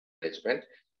management,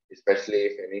 especially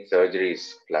if any surgery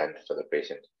is planned for the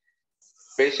patient.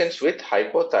 Patients with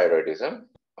hypothyroidism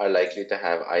are likely to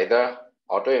have either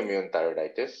autoimmune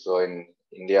thyroiditis. So in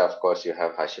India, of course, you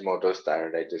have Hashimoto's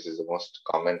thyroiditis is the most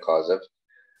common cause of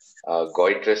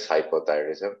goitrous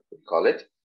hypothyroidism, we call it.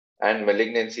 And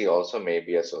malignancy also may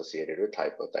be associated with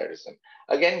hypothyroidism.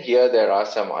 Again, here there are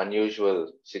some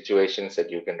unusual situations that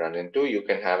you can run into. You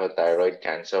can have a thyroid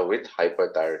cancer with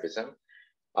hyperthyroidism.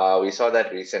 We saw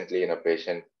that recently in a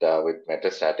patient with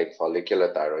metastatic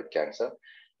follicular thyroid cancer.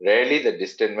 Rarely the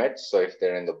distant mets, so if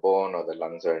they're in the bone or the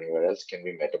lungs or anywhere else, can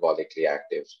be metabolically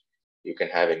active. You can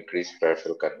have increased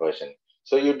peripheral conversion.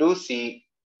 So you do see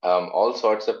all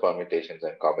sorts of permutations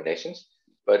and combinations,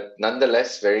 but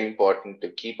nonetheless, very important to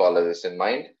keep all of this in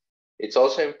mind. It's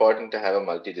also important to have a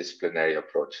multidisciplinary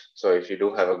approach. So if you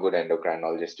do have a good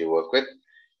endocrinologist you work with,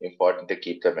 important to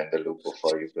keep them in the loop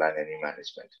before you plan any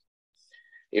management.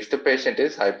 If the patient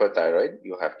is hyperthyroid,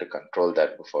 you have to control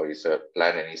that before you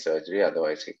plan any surgery.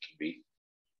 Otherwise, it can be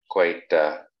quite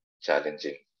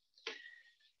challenging.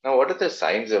 Now, what are the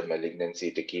signs of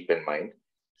malignancy to keep in mind?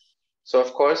 So,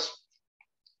 of course,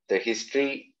 the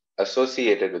history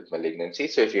associated with malignancy.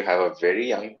 So, if you have a very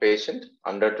young patient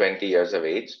under 20 years of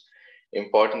age,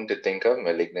 important to think of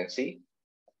malignancy.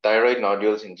 Thyroid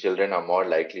nodules in children are more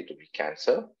likely to be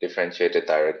cancer, differentiated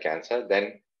thyroid cancer,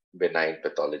 than benign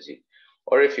pathology.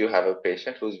 Or if you have a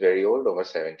patient who's very old, over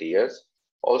 70 years,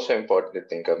 also important to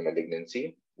think of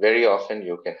malignancy. Very often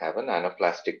you can have an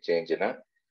anaplastic change in a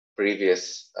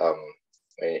previous,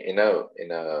 in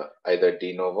a either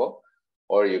de novo,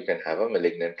 or you can have a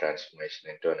malignant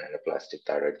transformation into an anaplastic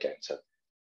thyroid cancer.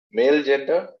 Male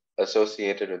gender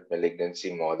associated with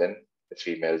malignancy more than the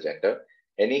female gender.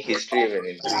 Any history of an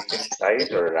increase in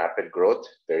size or rapid growth,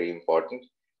 very important.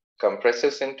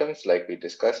 Compressive symptoms, like we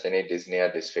discussed, any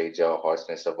dyspnea, dysphagia, or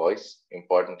hoarseness of voice,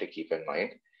 important to keep in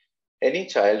mind. Any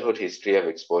childhood history of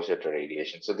exposure to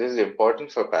radiation. So this is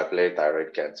important for papillary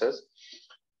thyroid cancers.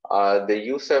 The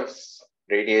use of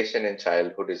radiation in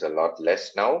childhood is a lot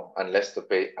less now, unless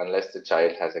the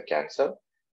child has a cancer.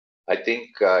 I think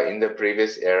in the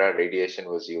previous era, radiation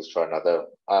was used for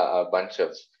a bunch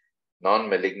of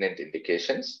non-malignant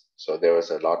indications. So there was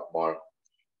a lot more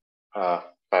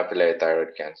papillary thyroid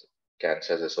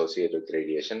cancers associated with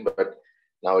radiation, but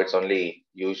now it's only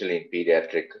usually in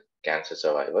pediatric cancer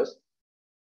survivors.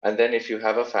 And then if you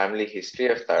have a family history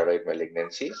of thyroid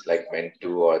malignancies like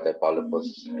MEN2 or the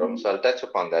polyposis syndrome, so I'll touch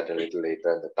upon that a little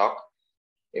later in the talk.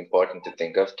 Important to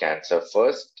think of cancer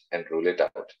first and rule it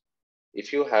out.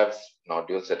 If you have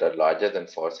nodules that are larger than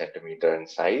 4 centimeter in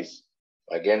size,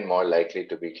 again, more likely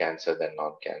to be cancer than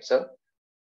non-cancer.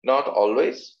 Not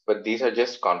always, but these are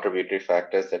just contributory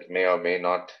factors that may or may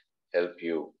not help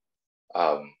you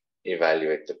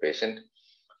evaluate the patient.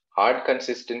 Hard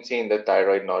consistency in the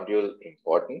thyroid nodule,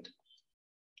 important,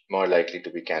 more likely to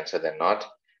be cancer than not.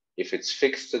 If it's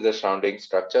fixed to the surrounding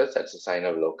structures, that's a sign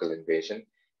of local invasion.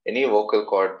 Any vocal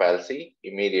cord palsy,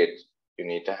 immediate, you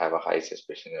need to have a high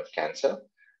suspicion of cancer.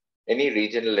 Any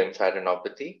regional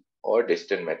lymphadenopathy or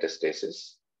distant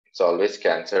metastasis, it's always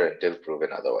cancer until proven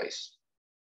otherwise.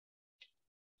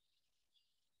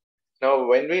 Now,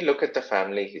 when we look at the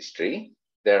family history,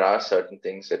 there are certain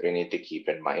things that we need to keep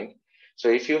in mind. So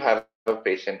if you have a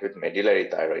patient with medullary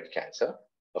thyroid cancer,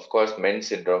 of course, MEN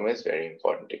syndrome is very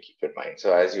important to keep in mind.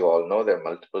 So as you all know, there are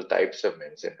multiple types of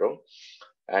MEN syndrome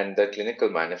and the clinical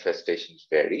manifestations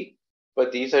vary,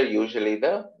 but these are usually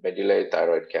the medullary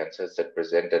thyroid cancers that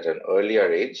present at an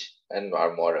earlier age and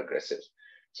are more aggressive.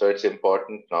 So it's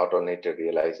important not only to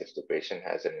realize if the patient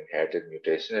has an inherited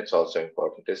mutation, it's also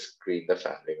important to screen the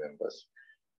family members.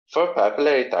 For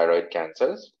papillary thyroid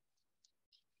cancers,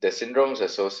 the syndromes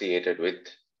associated with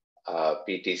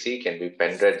PTC can be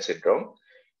Pendred syndrome,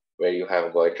 where you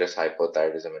have goitrous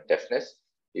hypothyroidism and deafness.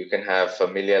 You can have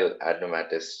familial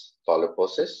adenomatous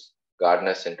polyposis,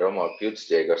 Gardner syndrome, or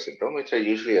Peutz-Jeghers syndrome, which are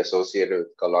usually associated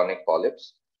with colonic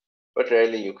polyps, but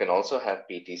rarely you can also have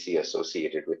PTC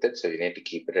associated with it, so you need to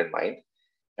keep it in mind.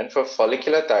 And for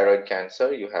follicular thyroid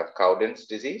cancer, you have Cowden's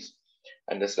disease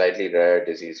and a slightly rare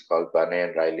disease called Bane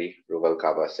and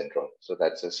Riley-Rubalcaba syndrome. So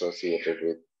that's associated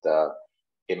with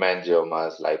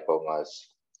hemangiomas, lipomas,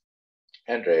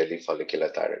 and rarely follicular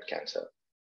thyroid cancer.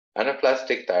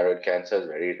 Anaplastic thyroid cancer is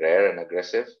very rare and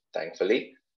aggressive,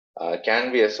 thankfully.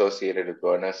 Can be associated with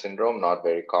Werner syndrome, not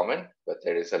very common, but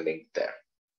there is a link there.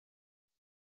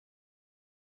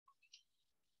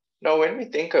 Now, when we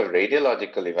think of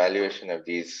radiological evaluation of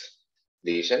these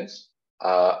lesions,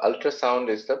 ultrasound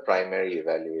is the primary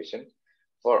evaluation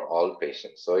for all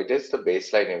patients. So it is the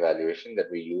baseline evaluation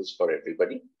that we use for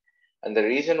everybody. And the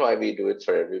reason why we do it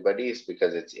for everybody is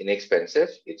because it's inexpensive,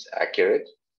 it's accurate,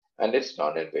 and it's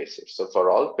non-invasive. So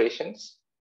for all patients,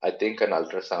 I think an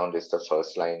ultrasound is the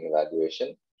first line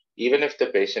evaluation. Even if the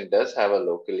patient does have a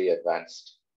locally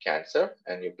advanced cancer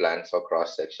and you plan for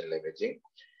cross-sectional imaging,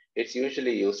 it's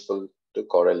usually useful to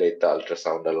correlate the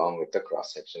ultrasound along with the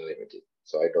cross-sectional imaging.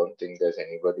 So I don't think there's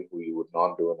anybody who you would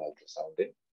not do an ultrasound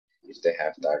in if they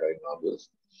have thyroid nodules.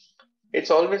 It's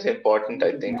always important,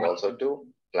 I think, also to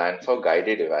plan for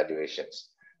guided evaluations.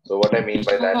 So what I mean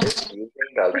by that is using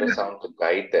the ultrasound to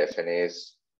guide the FNA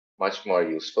is much more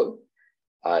useful.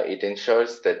 It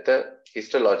ensures that the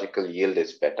histological yield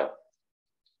is better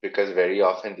because very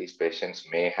often these patients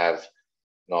may have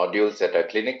nodules that are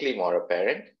clinically more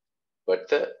apparent, but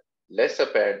the less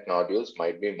apparent nodules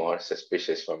might be more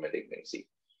suspicious for malignancy.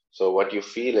 So what you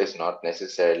feel is not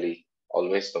necessarily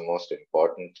always the most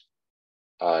important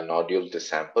nodule to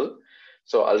sample.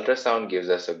 So ultrasound gives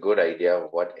us a good idea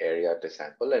of what area to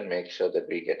sample and make sure that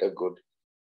we get a good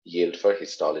yield for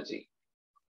histology.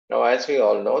 Now, as we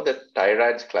all know, the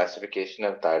TIRAD's classification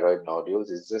of thyroid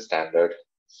nodules is the standard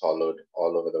followed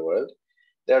all over the world.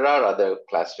 There are other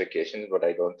classifications, but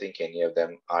I don't think any of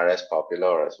them are as popular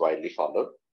or as widely followed.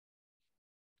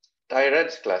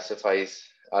 TIRAD's classifies,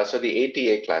 so the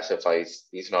ATA classifies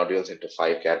these nodules into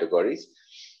 5 categories,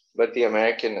 but the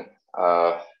American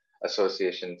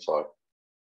Association for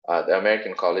the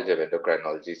American College of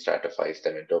Endocrinology stratifies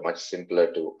them into a much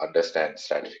simpler to understand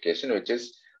stratification, which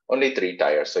is only 3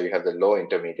 tiers. So you have the low,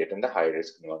 intermediate, and the high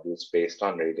risk nodules based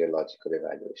on radiological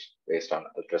evaluation, based on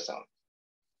ultrasound.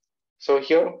 So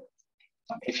here,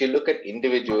 if you look at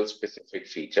individual specific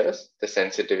features, the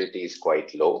sensitivity is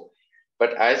quite low.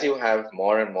 But as you have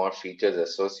more and more features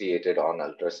associated on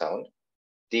ultrasound,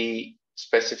 the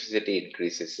specificity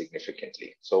increases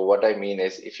significantly. So what I mean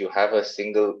is if you have a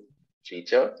single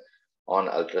feature on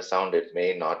ultrasound, it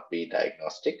may not be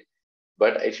diagnostic.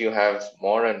 But if you have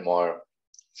more and more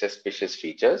suspicious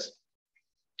features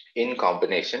in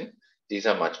combination, these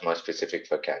are much more specific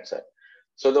for cancer.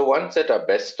 So the ones that are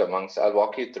best amongst, I'll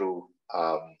walk you through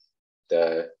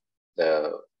the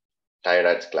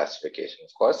TIRAD's classification,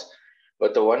 of course.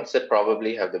 But the ones that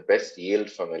probably have the best yield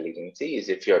for malignancy is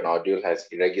if your nodule has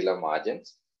irregular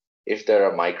margins, if there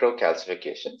are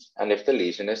microcalcifications, and if the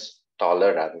lesion is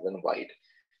taller rather than wide.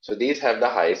 So these have the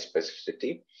highest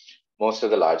specificity. Most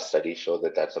of the large studies show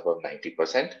that that's above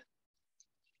 90%.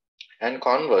 And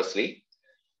conversely,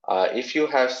 if you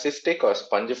have cystic or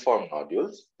spongiform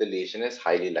nodules, the lesion is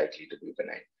highly likely to be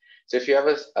benign. So if you have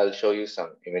I'll show you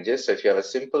some images. So if you have a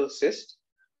simple cyst,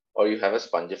 or you have a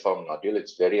spongiform nodule,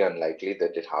 it's very unlikely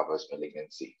that it harbors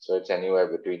malignancy. So it's anywhere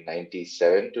between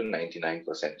 97 to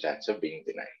 99% chance of being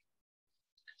benign.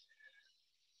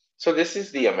 So this is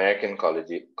the American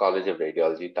College of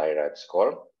Radiology TIRAD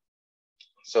score.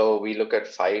 So we look at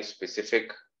 5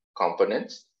 specific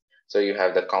components. So you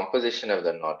have the composition of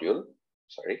the nodule.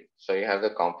 So you have the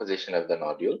composition of the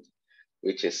nodule,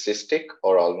 which is cystic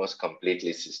or almost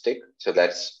completely cystic. So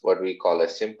that's what we call a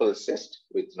simple cyst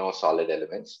with no solid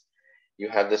elements. You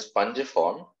have the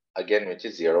spongiform, again, which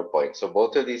is 0 points. So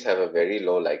both of these have a very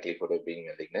low likelihood of being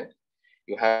malignant.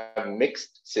 You have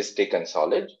mixed cystic and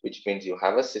solid, which means you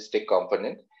have a cystic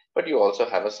component, but you also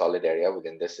have a solid area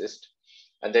within the cyst.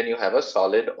 And then you have a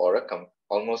solid or a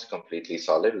almost completely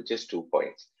solid, which is 2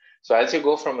 points. So as you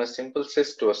go from a simple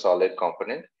cyst to a solid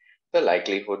component, the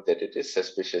likelihood that it is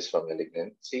suspicious for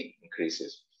malignancy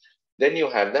increases. Then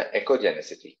you have the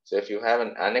echogenicity. So if you have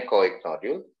an anechoic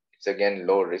nodule, it's again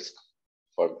low risk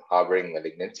for harboring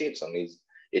malignancy.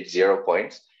 It's 0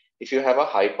 points. If you have a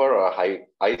hyper or a high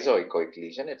isoechoic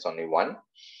lesion, it's only 1.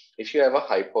 If you have a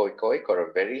hypoechoic or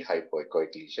a very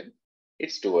hypoechoic lesion,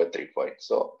 it's 2 or 3 points.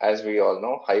 So as we all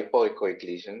know, hypoechoic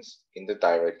lesions in the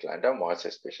thyroid gland are more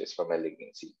suspicious for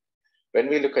malignancy. When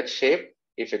we look at shape,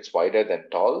 if it's wider than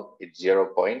tall, it's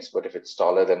 0 points, but if it's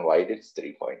taller than wide, it's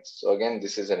 3 points. So again,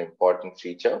 this is an important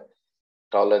feature.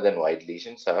 Taller than wide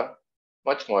lesions are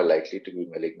much more likely to be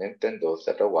malignant than those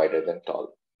that are wider than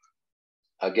tall.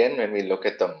 Again, when we look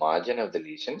at the margin of the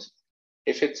lesions,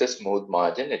 if it's a smooth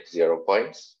margin, it's 0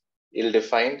 points.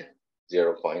 Ill-defined,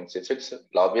 0 points. If it's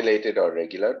lobulated or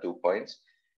regular, 2 points.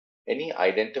 Any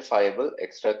identifiable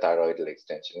extrathyroidal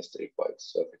extension is 3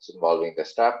 points. So if it's involving the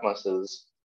strap muscles,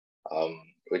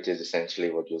 which is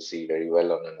essentially what you'll see very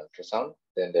well on an ultrasound,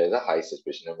 then there's a high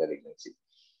suspicion of malignancy.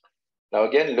 Now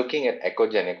again, looking at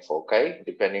echogenic foci,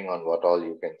 depending on what all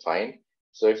you can find.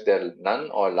 So if there are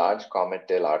none or large comet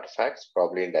tail artifacts,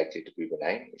 probably likely to be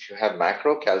benign. If you have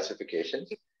macro calcifications,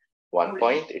 1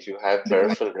 point. If you have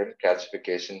peripheral rim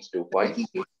calcifications, 2 points.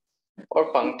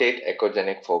 or punctate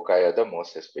echogenic foci are the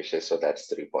most suspicious. So that's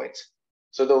 3 points.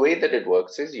 So the way that it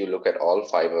works is you look at all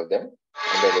 5 of them,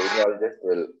 and the radiologist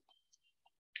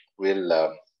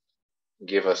will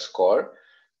give a score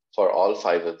for all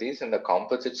 5 of these, and the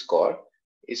composite score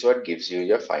is what gives you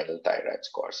your final thyroid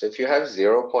score. So if you have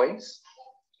 0 points,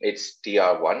 it's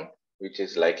TR1, which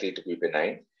is likely to be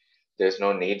benign. There's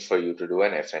no need for you to do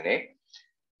an FNA.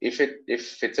 If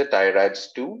it's a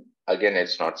TIRADS 2, again,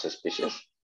 it's not suspicious.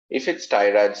 If it's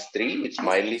TIRADS 3, it's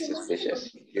mildly suspicious.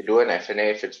 You do an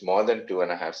FNA if it's more than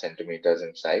 2.5 centimeters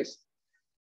in size.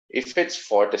 If it's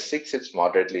 4 to 6, it's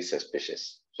moderately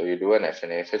suspicious. So you do an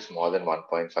FNA if it's more than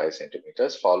 1.5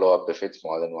 centimeters, follow up if it's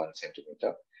more than 1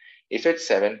 centimeter. If it's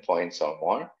 7 points or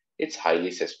more, it's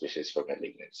highly suspicious for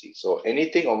malignancy. So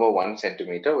anything over 1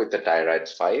 centimeter with the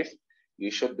TIRADS 5,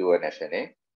 you should do an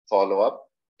FNA, follow up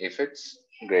if it's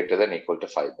greater than equal to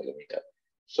 5 millimeter.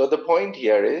 So the point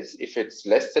here is if it's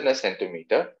less than a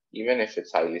centimeter, even if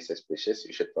it's highly suspicious,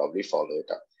 you should probably follow it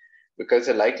up, because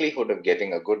the likelihood of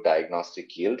getting a good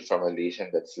diagnostic yield from a lesion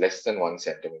that's less than 1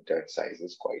 centimeter in size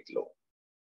is quite low.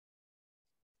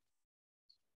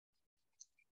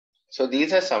 So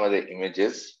these are some of the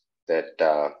images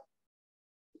that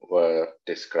were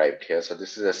described here. So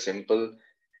this is a simple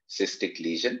cystic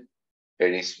lesion,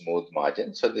 very smooth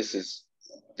margin. So this is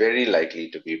very likely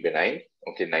to be benign.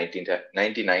 Okay,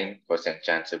 99%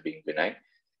 chance of being benign.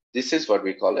 This is what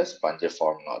we call a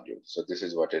spongiform nodule. So this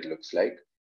is what it looks like.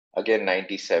 Again,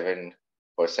 97%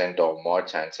 or more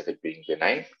chance of it being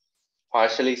benign.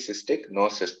 Partially cystic, no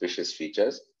suspicious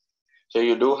features. So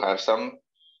you do have some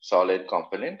solid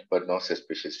component, but no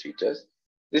suspicious features.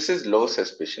 This is low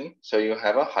suspicion. So you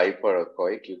have a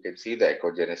hyperechoic. You can see the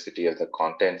echogenicity of the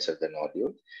contents of the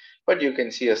nodule, but you can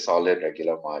see a solid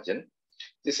regular margin.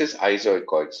 This is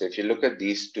isoechoic. So if you look at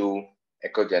these two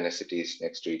echogenicities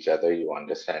next to each other, you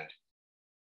understand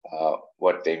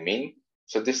what they mean.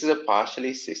 So this is a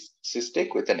partially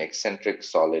cystic with an eccentric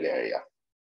solid area.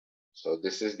 So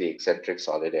this is the eccentric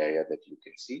solid area that you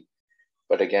can see,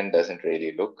 but again, doesn't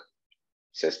really look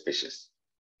suspicious.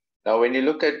 Now, when you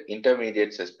look at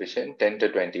intermediate suspicion, 10 to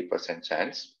 20%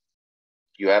 chance,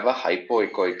 you have a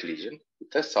hypoechoic lesion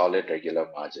with a solid regular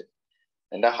margin,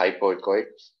 and a hypoechoic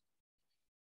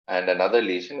and another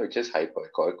lesion which is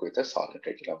hypoechoic with a solid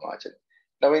regular margin.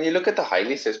 Now, when you look at the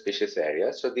highly suspicious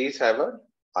area, so these have a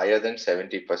higher than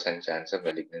 70% chance of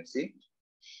malignancy.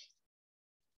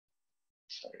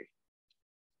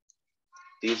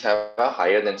 These have a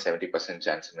higher than 70%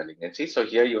 chance of malignancy. So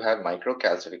here you have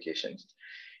microcalcifications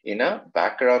in a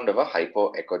background of a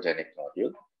hypoechogenic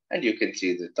nodule, and you can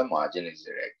see that the margin is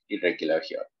irregular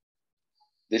here.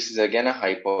 This is again a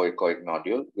hypoechoic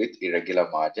nodule with irregular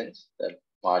margins. The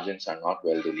margins are not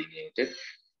well delineated.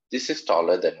 This is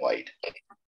taller than wide,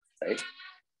 right?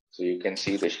 So you can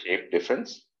see the shape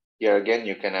difference. Here again,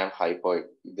 you can have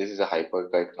this is a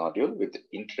hypoechoic nodule with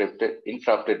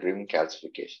interrupted rim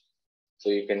calcification. So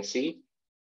you can see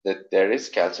that there is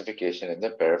calcification in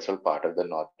the peripheral part of the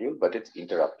nodule, but it's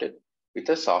interrupted with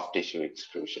a soft tissue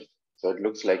extrusion. So it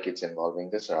looks like it's involving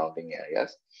the surrounding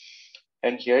areas.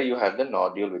 And here you have the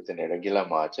nodule with an irregular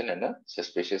margin and a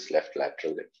suspicious left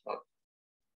lateral lymph node.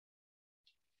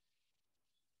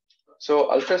 So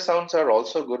ultrasounds are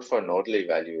also good for nodal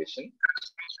evaluation.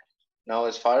 Now,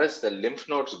 as far as the lymph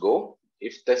nodes go,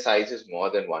 if the size is more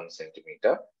than 1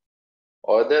 centimeter,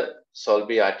 or the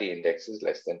Solbiati index is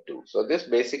less than 2. So this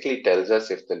basically tells us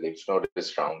if the lymph node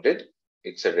is rounded.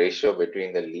 It's a ratio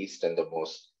between the least and the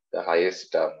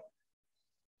highest.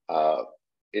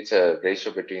 It's a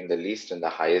ratio between the least and the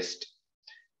highest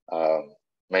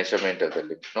measurement of the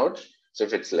lymph node. So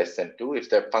if it's less than 2, if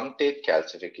there are punctate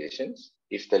calcifications,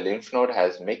 if the lymph node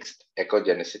has mixed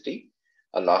echogenicity,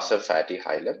 a loss of fatty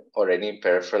hilum, or any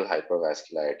peripheral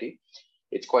hypervascularity,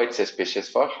 it's quite suspicious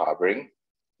for harboring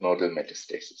nodal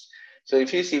metastasis. So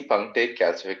if you see punctate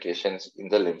calcifications in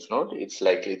the lymph node, it's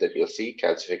likely that you'll see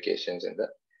calcifications in the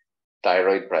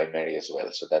thyroid primary as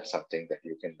well. So that's something that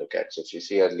you can look at. So if you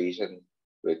see a lesion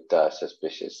with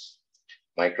suspicious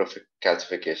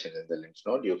microcalcification in the lymph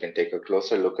node, you can take a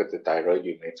closer look at the thyroid.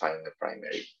 You may find the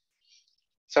primary.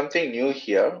 Something new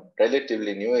here,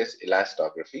 relatively new, is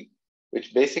elastography,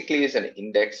 which basically is an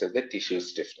index of the tissue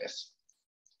stiffness.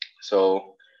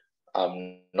 So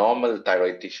normal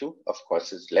thyroid tissue, of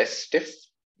course, is less stiff.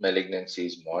 Malignancy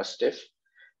is more stiff.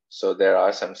 So there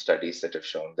are some studies that have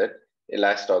shown that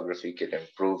elastography can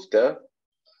improve the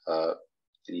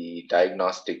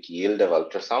diagnostic yield of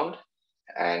ultrasound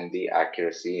and the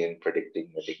accuracy in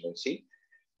predicting malignancy.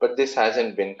 But this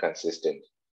hasn't been consistent.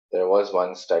 There was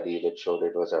one study that showed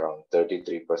it was around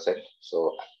 33%,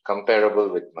 so comparable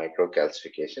with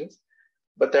microcalcifications.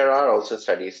 But there are also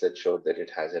studies that showed that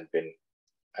it hasn't been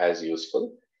as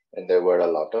useful, and there were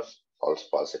a lot of false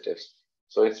positives.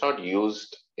 So it's not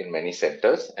used in many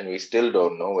centers, and we still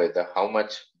don't know whether how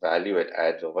much value it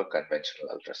adds over conventional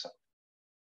ultrasound.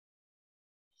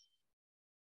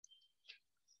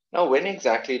 Now, when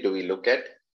exactly do we look at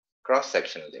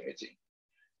cross-sectional imaging?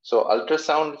 So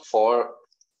ultrasound for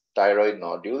thyroid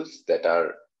nodules that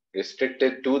are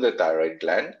restricted to the thyroid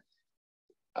gland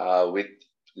with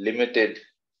limited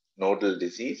nodal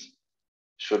disease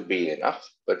should be enough,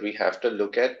 but we have to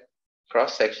look at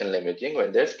cross-sectional imaging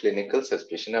when there's clinical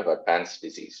suspicion of advanced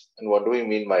disease. And what do we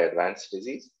mean by advanced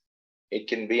disease? It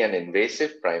can be an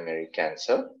invasive primary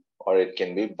cancer, or it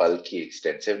can be bulky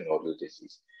extensive nodal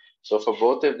disease. So for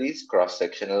both of these,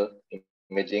 cross-sectional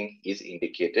imaging is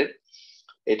indicated.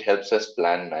 It helps us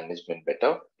plan management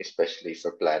better, especially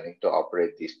for planning to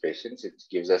operate these patients. It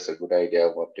gives us a good idea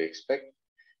of what to expect.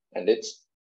 And it's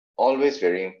always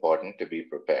very important to be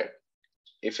prepared.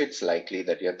 If it's likely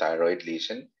that your thyroid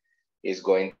lesion is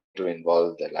going to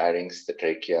involve the larynx, the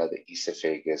trachea, the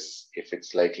esophagus, if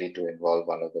it's likely to involve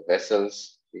one of the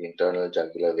vessels, the internal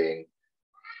jugular vein,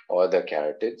 or the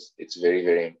carotids, it's very,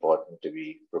 very important to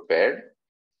be prepared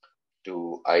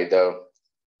to either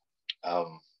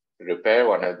repair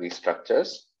one of these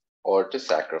structures or to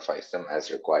sacrifice them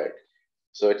as required.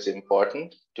 So it's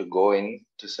important to go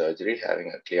into surgery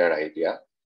having a clear idea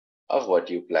of what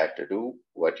you plan to do,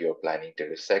 what you're planning to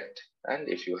resect, and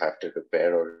if you have to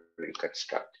repair or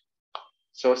reconstruct.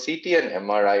 So CT and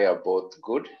MRI are both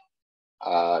good.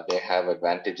 They have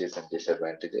advantages and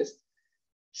disadvantages.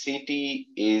 CT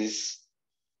is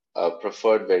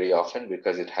preferred very often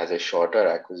because it has a shorter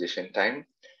acquisition time.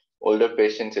 Older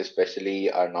patients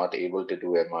especially are not able to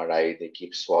do MRI. They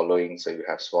keep swallowing, so you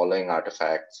have swallowing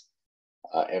artifacts.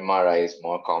 MRI is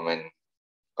more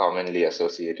commonly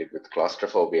associated with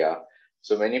claustrophobia.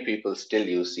 So many people still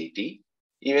use CT,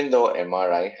 even though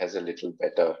MRI has a little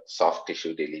better soft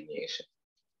tissue delineation.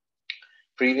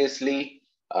 Previously,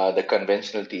 the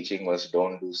conventional teaching was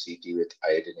don't do CT with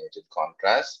iodinated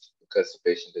contrast because the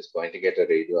patient is going to get a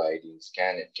radioiodine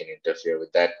scan. It can interfere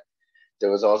with that. There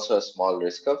was also a small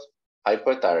risk of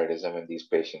hyperthyroidism in these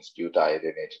patients due to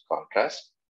iodinated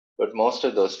contrast, but most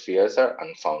of those fears are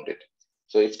unfounded.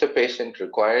 So if the patient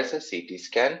requires a CT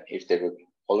scan, if they would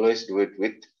always do it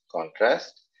with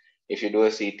contrast, if you do a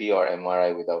CT or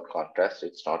MRI without contrast,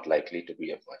 it's not likely to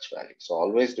be of much value. So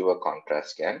always do a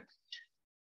contrast scan.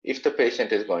 If the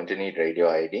patient is going to need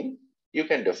radioiodine, you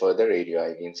can defer the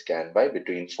radioiodine scan by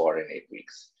between 4 and 8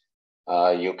 weeks.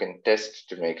 You can test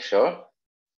to make sure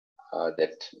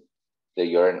that the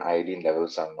urine iodine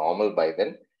levels are normal by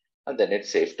then, and then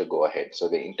it's safe to go ahead. So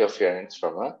the interference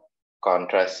from a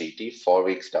contrast CT 4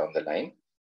 weeks down the line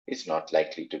is not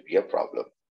likely to be a problem.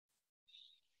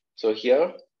 So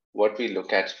here, what we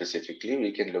look at specifically,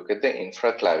 we can look at the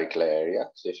infraclavicular area.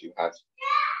 So if you have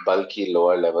bulky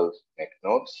lower level neck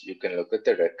nodes, you can look at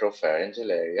the retropharyngeal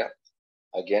area.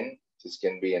 Again, this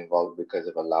can be involved because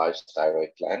of a large thyroid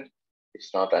gland.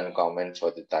 It's not uncommon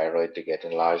for the thyroid to get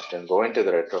enlarged and go into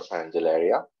the retropharyngeal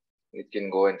area. It can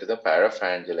go into the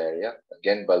parapharyngeal area,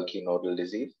 again, bulky nodal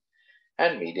disease,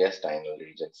 and mediastinal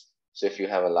regions. So if you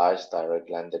have a large thyroid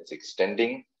gland that's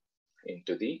extending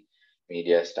into the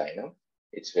mediastinum,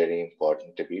 it's very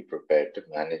important to be prepared to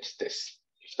manage this.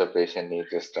 If the patient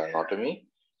needs a sternotomy,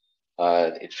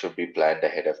 it should be planned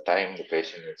ahead of time. The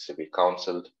patient needs to be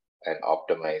counseled and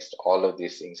optimized. All of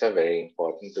these things are very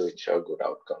important to ensure good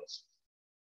outcomes.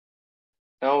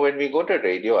 Now, when we go to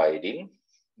radioiodine,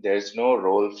 there's no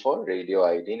role for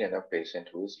radioiodine in a patient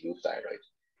who's euthyroid.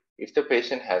 If the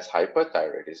patient has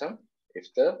hyperthyroidism, if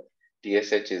the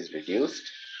TSH is reduced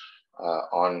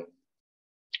on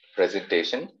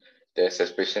presentation, there's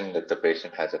suspicion that the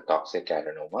patient has a toxic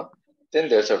adenoma, then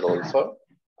there's a role for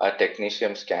a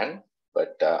technetium scan,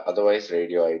 but otherwise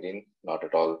radioiodine not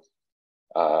at all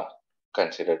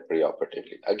considered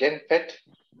preoperatively. Again, PET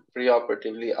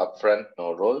preoperatively upfront,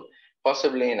 no role.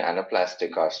 Possibly in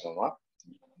anaplastic carcinoma,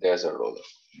 there's a role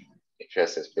if you're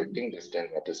suspecting distant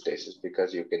metastasis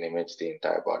because you can image the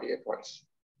entire body at once.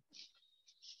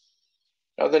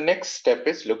 Now, the next step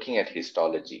is looking at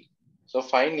histology. So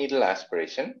fine needle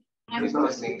aspiration is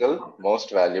the single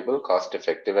most valuable,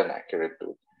 cost-effective, and accurate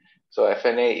tool. So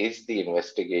FNA is the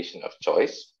investigation of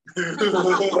choice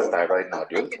for thyroid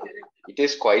nodule. It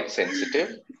is quite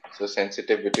sensitive, so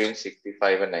sensitive between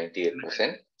 65 and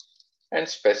 98%, and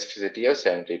specificity of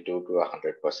 72 to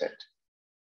 100%.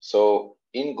 So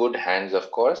in good hands,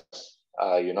 of course,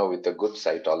 with a good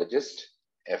cytologist,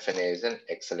 FNA is an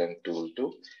excellent tool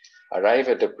to arrive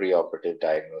at a preoperative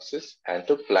diagnosis and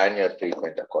to plan your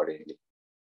treatment accordingly.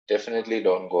 Definitely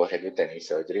don't go ahead with any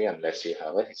surgery unless you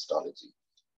have a histology.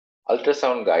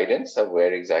 Ultrasound guidance of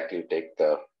where exactly you take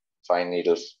the fine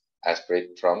needles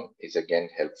aspirate from is again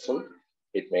helpful.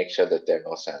 It makes sure that there are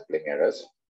no sampling errors.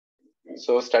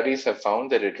 So studies have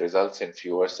found that it results in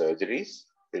fewer surgeries,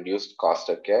 reduced cost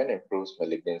of care, and improves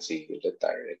malignancy yielded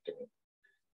thyroidectomy.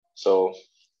 So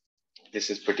this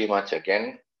is pretty much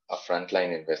again a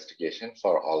frontline investigation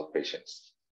for all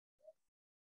patients.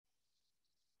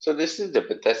 So this is the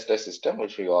Bethesda system,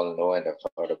 which we all know and have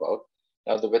heard about.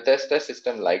 Now the Bethesda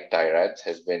system, like TIRADS,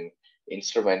 has been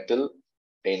instrumental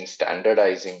in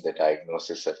standardizing the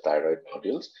diagnosis of thyroid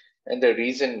nodules. And the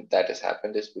reason that has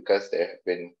happened is because there have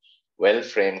been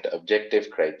well-framed objective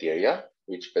criteria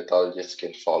which pathologists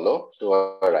can follow to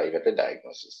arrive at a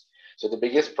diagnosis. So the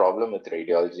biggest problem with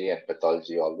radiology and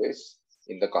pathology always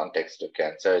in the context of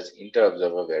cancer is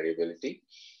inter-observer variability.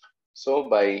 So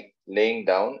by laying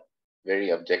down very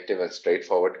objective and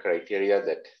straightforward criteria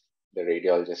that the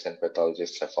radiologists and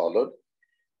pathologists have followed,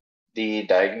 the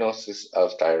diagnosis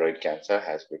of thyroid cancer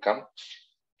has become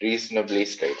reasonably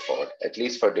straightforward. At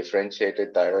least for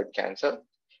differentiated thyroid cancer,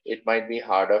 it might be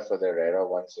harder for the rarer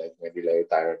ones like medullary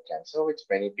thyroid cancer, which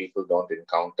many people don't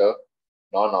encounter,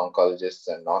 non-oncologists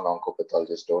and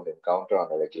non-oncopathologists don't encounter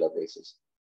on a regular basis.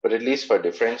 But at least for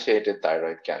differentiated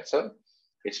thyroid cancer,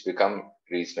 it's become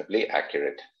reasonably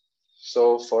accurate.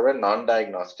 So for a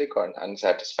non-diagnostic or an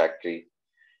unsatisfactory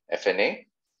FNA,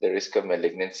 the risk of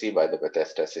malignancy by the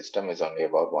Bethesda system is only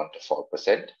about 1 to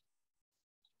 4%.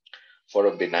 For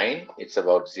a benign, it's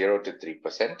about 0 to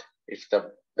 3% if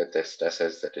the Bethesda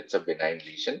says that it's a benign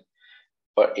lesion.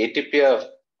 For atypia of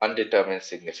undetermined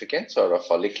significance or a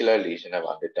follicular lesion of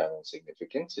undetermined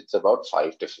significance, it's about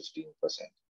 5 to 15%.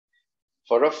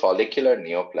 For a follicular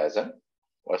neoplasm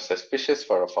or suspicious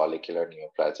for a follicular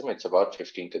neoplasm, it's about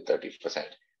 15 to 30%.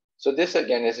 So this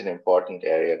again is an important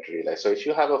area to realize. So if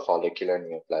you have a follicular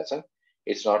neoplasm,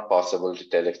 it's not possible to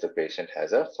tell if the patient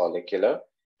has a follicular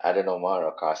adenoma or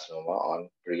a carcinoma on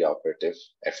preoperative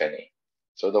FNA.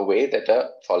 So the way that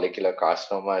a follicular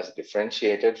carcinoma is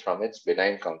differentiated from its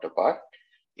benign counterpart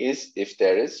is if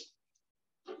there is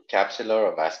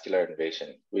capsular or vascular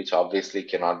invasion, which obviously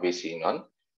cannot be seen on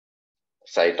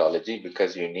cytology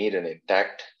because you need an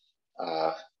intact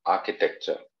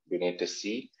architecture. You need to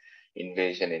see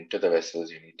invasion into the vessels,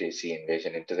 you need to see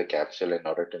invasion into the capsule in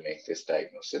order to make this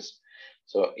diagnosis.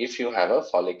 So if you have a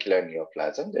follicular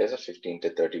neoplasm, there's a 15 to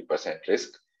 30%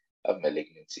 risk of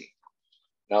malignancy.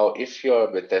 Now, if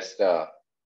your Bethesda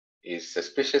is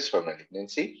suspicious for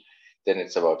malignancy, then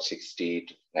it's about 60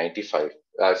 to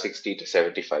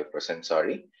 75%,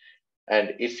 sorry.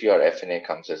 And if your FNA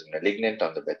comes as malignant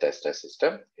on the Bethesda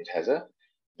system, it has a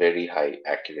very high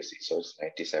accuracy. So it's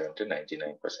 97 to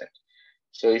 99%.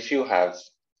 So if you have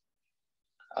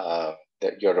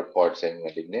your report saying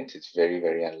malignant, it's very,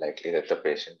 very unlikely that the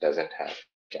patient doesn't have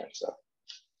cancer.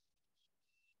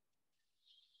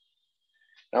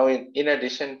 Now, in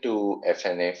addition to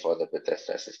FNA for the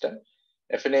Bethesda system,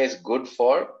 FNA is good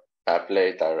for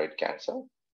papillary thyroid cancer.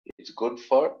 It's good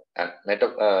for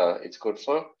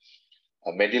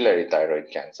medullary thyroid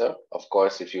cancer. Of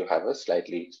course, if you have a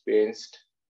slightly experienced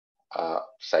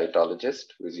cytologist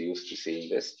who is used to seeing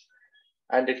this.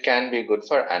 And it can be good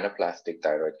for anaplastic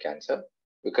thyroid cancer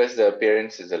because the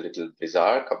appearance is a little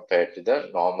bizarre compared to the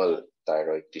normal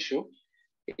thyroid tissue.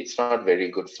 It's not very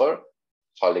good for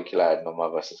follicular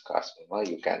adenoma versus carcinoma.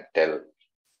 You can't tell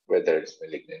whether it's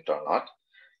malignant or not.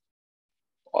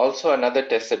 Also, another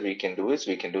test that we can do is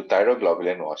we can do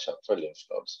thyroglobulin washout for lymph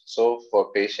nodes. So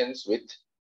for patients with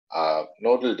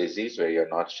nodal disease where you're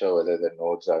not sure whether the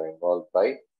nodes are involved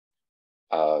by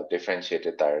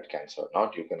differentiated thyroid cancer or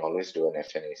not, you can always do an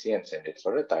FNAC and send it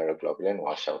for a thyroglobulin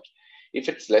washout. If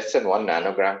it's less than 1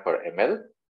 nanogram per ml,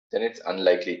 then it's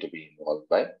unlikely to be involved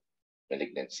by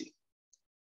malignancy.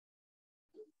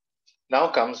 Now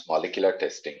comes molecular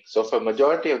testing. So for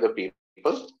majority of the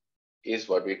people is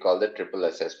what we call the triple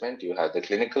assessment. You have the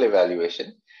clinical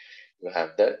evaluation, you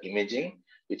have the imaging,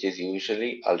 which is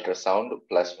usually ultrasound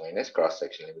plus minus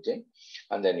cross-sectional imaging,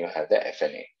 and then you have the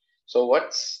FNA. So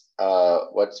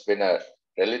what's been a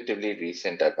relatively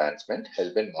recent advancement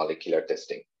has been molecular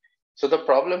testing. So the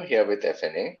problem here with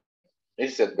FNA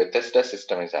is that Bethesda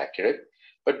system is accurate,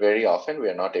 but very often we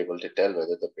are not able to tell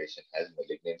whether the patient has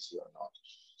malignancy or not.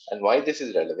 And why this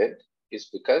is relevant is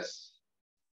because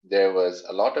there was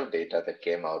a lot of data that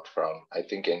came out from, I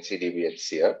think, NCDB and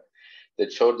SEER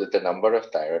that showed that the number of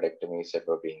thyroidectomies that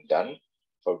were being done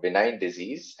for benign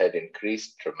disease had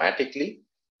increased dramatically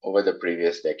over the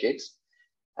previous decades.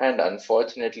 And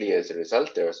unfortunately, as a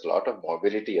result, there was a lot of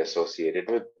morbidity associated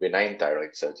with benign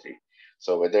thyroid surgery.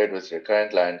 So whether it was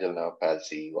recurrent laryngeal nerve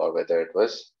palsy or whether it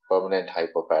was permanent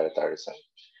hypoparathyroidism,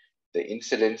 the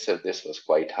incidence of this was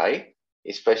quite high,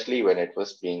 especially when it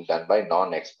was being done by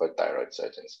non-expert thyroid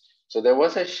surgeons. So there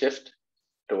was a shift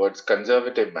towards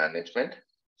conservative management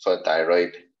for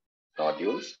thyroid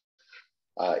nodules,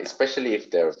 especially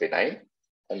if they're benign.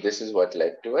 And this is what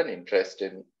led to an interest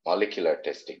in molecular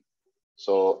testing.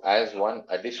 So as one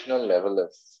additional level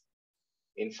of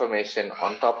information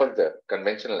on top of the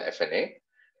conventional FNA,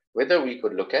 whether we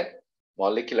could look at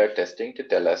molecular testing to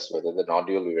tell us whether the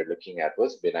nodule we were looking at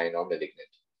was benign or malignant.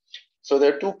 So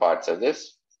there are two parts of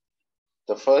this.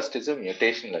 The first is a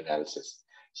mutational analysis.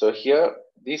 So here,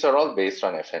 these are all based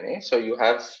on FNA. So you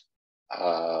have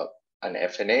an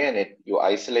FNA and you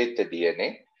isolate the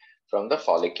DNA from the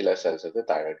follicular cells of the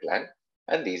thyroid gland,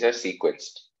 and these are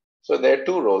sequenced. So there are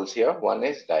two roles here. One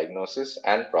is diagnosis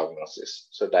and prognosis.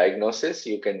 So diagnosis,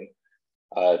 you can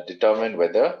determine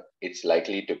whether it's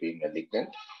likely to be malignant.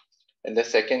 And the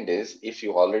second is if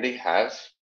you already have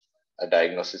a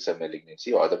diagnosis of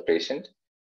malignancy or the patient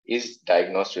is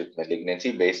diagnosed with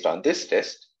malignancy based on this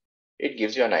test, it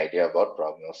gives you an idea about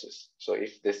prognosis. So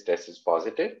if this test is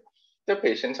positive, the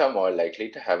patients are more likely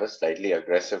to have a slightly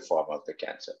aggressive form of the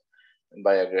cancer. And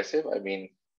by aggressive, I mean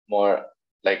more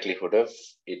likelihood of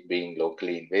it being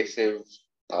locally invasive,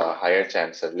 higher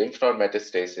chance of lymph node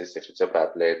metastasis if it's a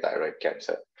papillary thyroid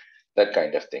cancer, that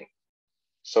kind of thing.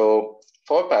 So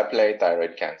for papillary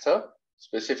thyroid cancer,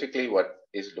 specifically what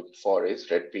is looked for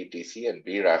is red PTC and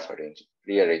BRAF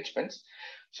rearrangements.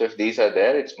 So if these are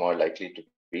there, it's more likely to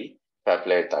be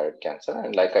papillary thyroid cancer.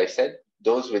 And like I said,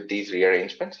 those with these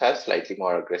rearrangements have slightly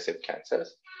more aggressive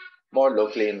cancers, more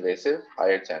locally invasive,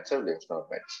 higher chance of lymph node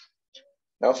mets.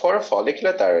 Now for a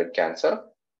follicular thyroid cancer,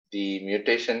 the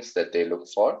mutations that they look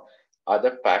for are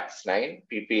the PAX9,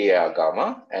 PPAR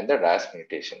gamma, and the RAS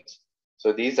mutations.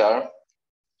 So these are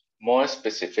more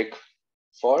specific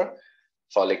for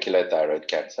follicular thyroid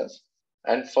cancers.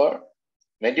 And for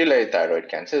medullary thyroid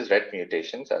cancers, red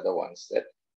mutations are the ones that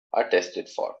are tested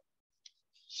for.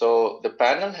 So the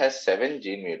panel has 7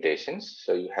 gene mutations.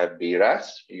 So you have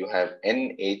BRAS, you have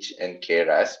NH and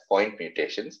KRAS point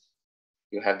mutations.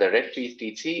 You have the red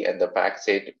PTC and the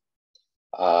PAX8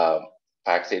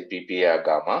 PPAR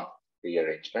gamma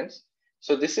rearrangements.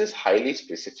 So this is highly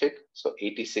specific, so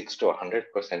 86 to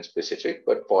 100% specific,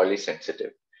 but poorly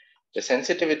sensitive. The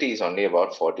sensitivity is only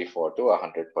about 44 to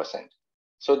 100%.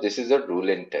 So this is a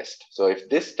rule-in test. So if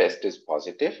this test is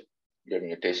positive, your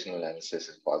mutational analysis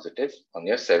is positive on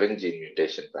your 7 gene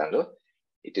mutation panel,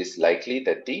 it is likely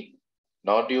that the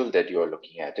nodule that you are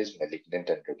looking at is malignant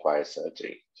and requires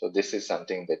surgery. So this is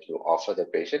something that you offer the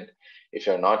patient. If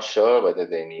you're not sure whether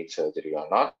they need surgery or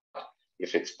not,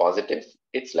 if it's positive,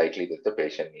 it's likely that the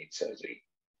patient needs surgery.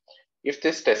 If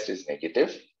this test is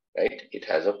negative, right, it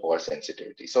has a poor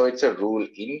sensitivity. So it's a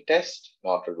rule-in test,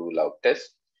 not a rule-out test.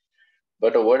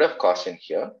 But a word of caution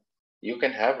here, you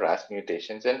can have RAS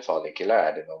mutations and follicular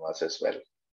adenomas as well.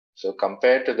 So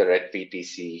compared to the red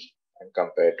PTC and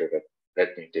compared to the red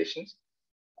mutations,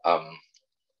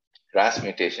 RAS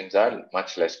mutations are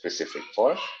much less specific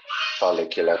for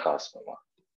follicular carcinoma.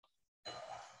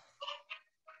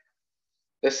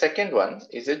 The second one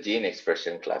is a gene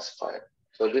expression classifier.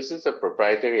 So this is a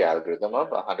proprietary algorithm of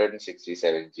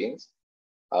 167 genes.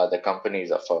 The company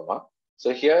is Afirma.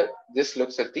 So here, this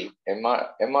looks at the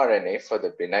mRNA for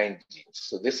the benign genes.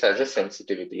 So this has a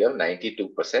sensitivity of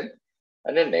 92%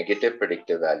 and a negative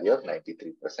predictive value of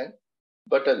 93%,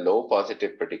 but a low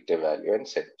positive predictive value and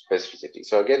specificity.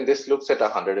 So again, this looks at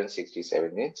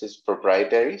 167 genes. It's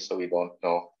proprietary, so we don't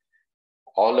know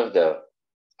all of the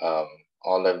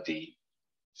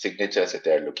signatures that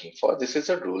they're looking for. This is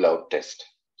a rule-out test.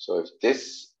 So if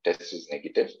this test is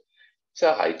negative, it's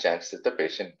a high chance that the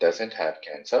patient doesn't have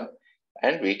cancer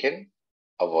and we can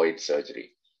avoid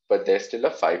surgery. But there's still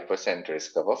a 5%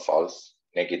 risk of a false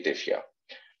negative here.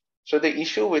 So the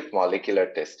issue with molecular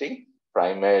testing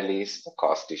primarily is the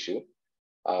cost issue.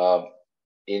 In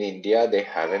India, they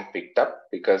haven't picked up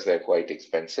because they're quite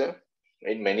expensive.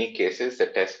 In many cases, the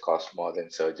test costs more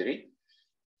than surgery.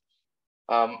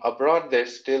 Abroad, they're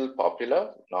still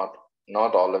popular. Not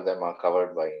all of them are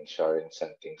covered by insurance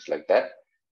and things like that.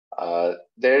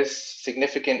 There's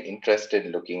significant interest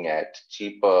in looking at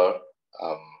cheaper,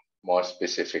 more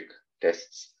specific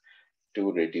tests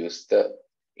to reduce the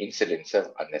incidence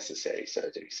of unnecessary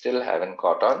surgery. Still haven't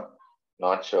caught on.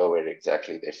 Not sure where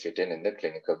exactly they fit in the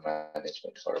clinical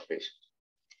management for a patient.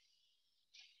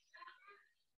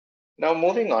 Now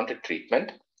moving on to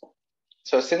treatment.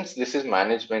 So since this is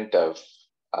management of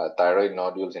thyroid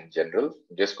nodules in general.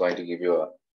 I'm just going to give you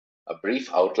a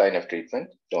brief outline of treatment.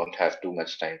 Don't have too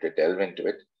much time to delve into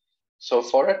it. So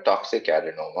for a toxic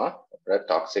adenoma or a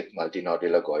toxic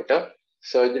multinodular goiter,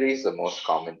 surgery is the most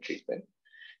common treatment.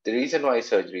 The reason why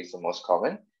surgery is the most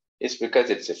common is because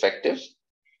it's effective.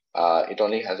 It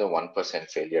only has a 1%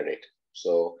 failure rate.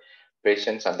 So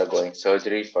patients undergoing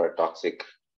surgery for a toxic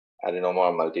adenoma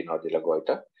or multinodular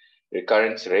goiter,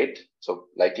 recurrence rate, so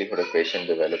likelihood of patient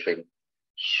developing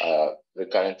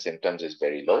recurrent symptoms is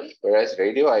very low. Whereas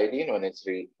radioiodine, when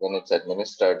it's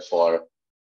administered for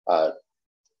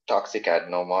toxic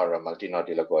adenoma or a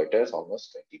multinodular goiter, is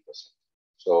almost 20%.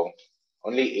 So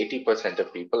only 80%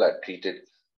 of people are treated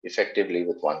effectively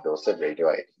with one dose of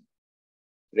radioiodine.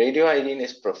 Radioiodine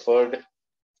is preferred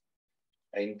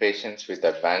in patients with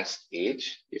advanced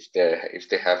age if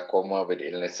they have comorbid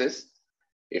illnesses,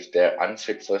 if they're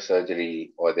unfit for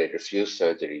surgery or they refuse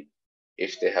surgery,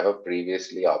 if they have a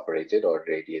previously operated or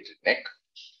radiated neck,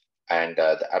 and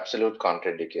the absolute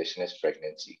contraindication is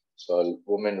pregnancy. So a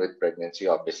woman with pregnancy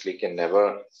obviously can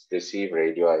never receive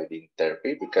radioiodine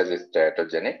therapy because it's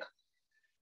teratogenic.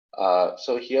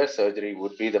 So here surgery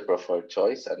would be the preferred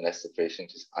choice unless the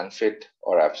patient is unfit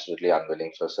or absolutely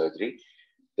unwilling for surgery.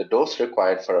 The dose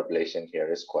required for ablation here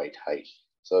is quite high.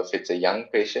 So if it's a young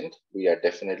patient, we are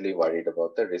definitely worried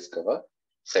about the risk of a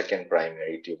second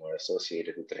primary tumor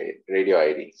associated with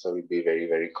radioiodine. So we'd be very,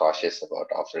 very cautious about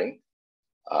offering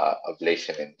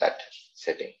ablation in that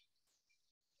setting.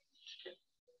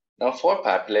 Now for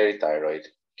papillary thyroid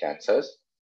cancers,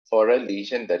 for a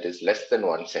lesion that is less than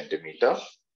 1 centimeter,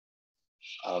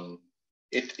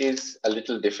 it is a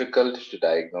little difficult to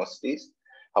diagnose these.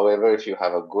 However, if you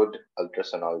have a good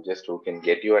ultrasonologist who can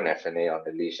get you an FNA on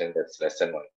a lesion that's less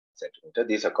than 1 centimeter,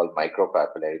 these are called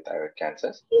micropapillary thyroid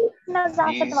cancers.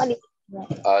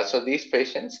 So these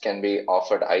patients can be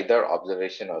offered either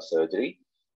observation or surgery.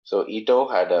 So Ito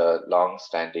had a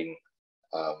long-standing,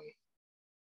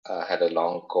 had a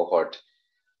long cohort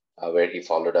where he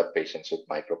followed up patients with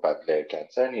micropapillary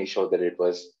cancer, and he showed that it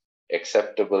was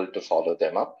acceptable to follow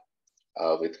them up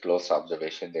with close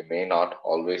observation. They may not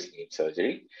always need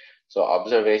surgery. So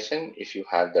observation, if you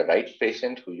have the right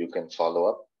patient who you can follow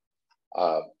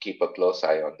up, keep a close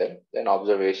eye on them, then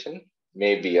observation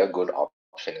may be a good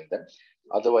option in them.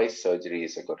 Otherwise, surgery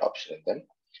is a good option in them.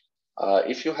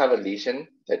 If you have a lesion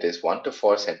that is 1 to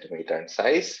 4 centimeter in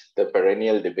size, the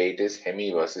perennial debate is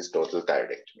hemi versus total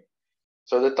thyroidectomy.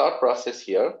 So the thought process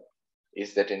here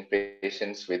is that in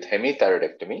patients with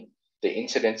hemithyroidectomy, the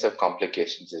incidence of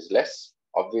complications is less.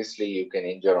 Obviously, you can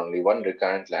injure only one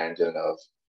recurrent laryngeal nerve,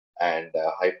 and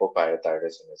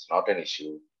hypoparathyroidism is not an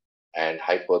issue, and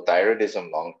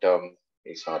hypothyroidism long-term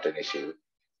is not an issue.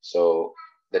 So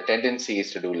the tendency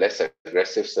is to do less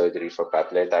aggressive surgery for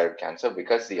papillary thyroid cancer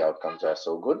because the outcomes are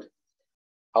so good.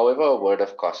 However, a word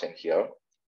of caution here,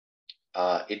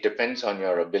 it depends on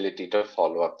your ability to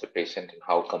follow up the patient and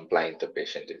how compliant the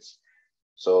patient is.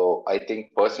 So I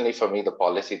think personally for me, the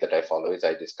policy that I follow is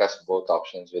I discuss both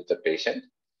options with the patient.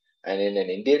 And in an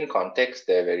Indian context,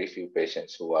 there are very few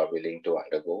patients who are willing to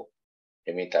undergo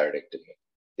hemithyroidectomy.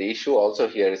 The issue also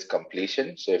here is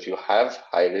completion. So if you have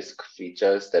high risk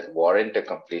features that warrant a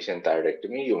completion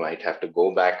thyroidectomy, you might have to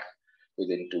go back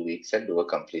within 2 weeks and do a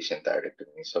completion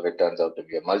thyroidectomy. So if it turns out to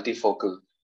be a multifocal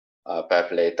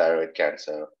papillary thyroid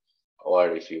cancer,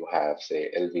 or if you have,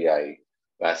 say, LVI,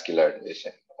 vascular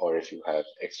invasion, or if you have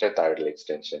extrathyroidal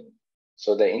extension.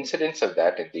 So the incidence of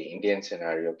that in the Indian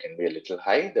scenario can be a little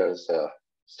high. There was a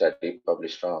study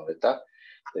published from Amrita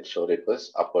that showed it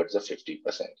was upwards of 50%.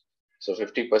 So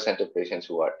 50% of patients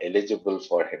who are eligible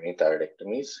for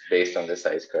hemithyroidectomies based on the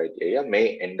size criteria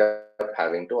may end up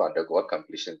having to undergo a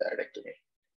completion thyroidectomy.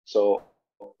 So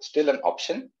still an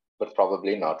option, but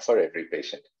probably not for every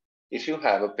patient. If you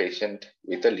have a patient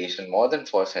with a lesion more than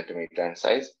 4 centimeter in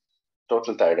size,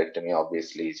 total thyroidectomy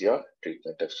obviously is your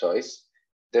treatment of choice.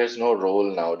 There's no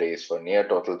role nowadays for near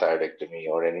total thyroidectomy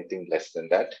or anything less than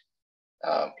that.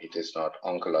 It is not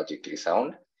oncologically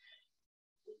sound.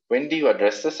 When do you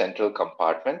address the central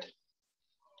compartment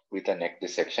with a neck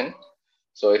dissection?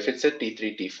 So if it's a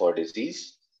T3, T4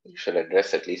 disease, you should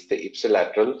address at least the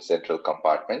ipsilateral central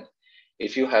compartment.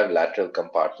 If you have lateral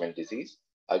compartment disease,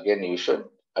 again, you should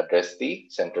address the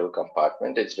central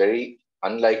compartment. It's very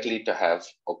unlikely to have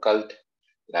occult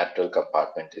lateral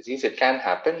compartment disease. It can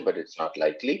happen, but it's not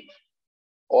likely.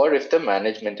 Or if the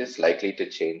management is likely to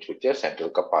change with your central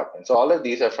compartment. So all of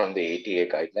these are from the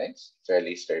ATA guidelines,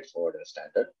 fairly straightforward and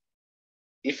standard.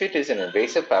 If it is an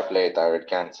invasive papillary thyroid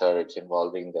cancer, it's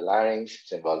involving the larynx,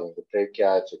 it's involving the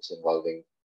trachea, it's involving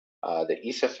The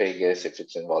esophagus, if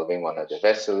it's involving one of the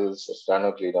vessels, the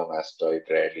sternocleidomastoid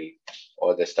rarely,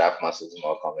 or the staph muscles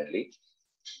more commonly,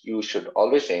 you should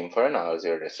always aim for an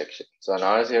R0 resection. So an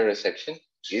R0 resection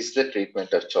is the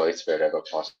treatment of choice wherever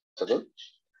possible.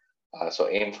 So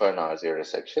aim for an R0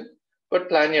 resection, but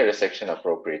plan your resection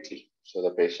appropriately so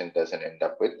the patient doesn't end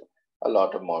up with a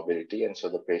lot of morbidity, and so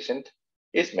the patient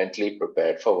is mentally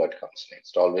prepared for what comes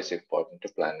next. Always important to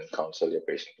plan and counsel your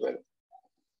patient well.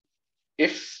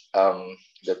 If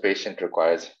the patient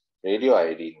requires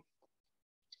radioiodine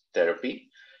therapy,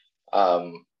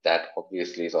 that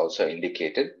obviously is also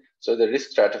indicated. So the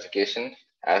risk stratification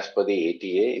as per the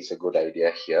ATA is a good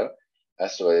idea here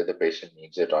as to whether the patient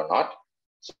needs it or not.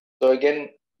 So again,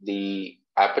 the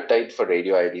appetite for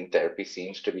radioiodine therapy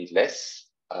seems to be less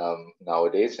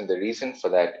nowadays. And the reason for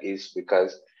that is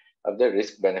because of the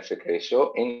risk-benefit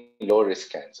ratio in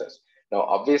low-risk cancers. Now,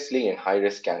 obviously, in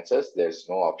high-risk cancers, there's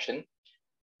no option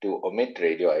to omit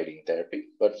radioiodine therapy.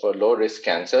 But for low-risk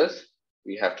cancers,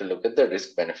 we have to look at the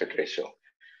risk-benefit ratio.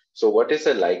 So what is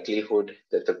the likelihood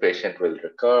that the patient will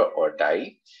recur or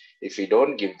die if we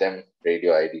don't give them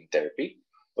radioiodine therapy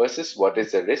versus what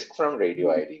is the risk from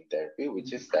radioiodine therapy,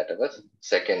 which is that of a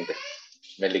second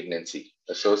malignancy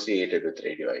associated with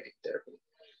radioiodine therapy.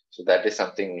 So that is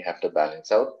something we have to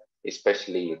balance out,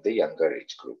 especially in the younger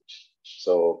age group.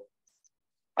 So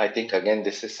I think, again,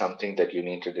 this is something that you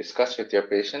need to discuss with your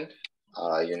patient.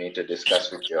 You need to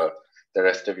discuss with the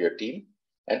rest of your team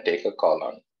and take a call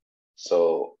on.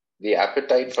 So the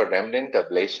appetite for remnant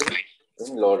ablation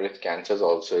in low risk cancers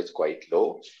also is quite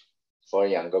low. For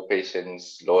younger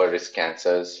patients, lower risk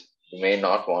cancers, you may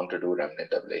not want to do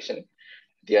remnant ablation.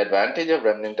 The advantage of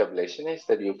remnant ablation is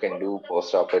that you can do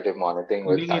post-operative monitoring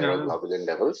with thyroid globulin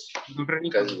levels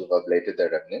because you've ablated the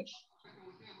remnant.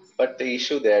 But the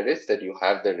issue there is that you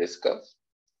have the risk of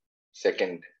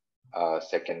second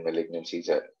malignancies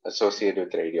associated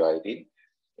with radioiodine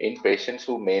in patients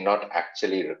who may not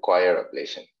actually require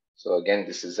ablation. So again,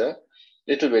 this is a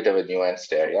little bit of a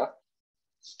nuanced area.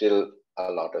 Still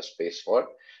a lot of space for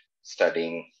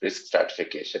studying risk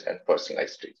stratification and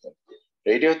personalized treatment.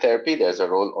 Radiotherapy, there's a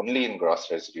role only in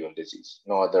gross residual disease,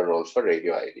 no other role for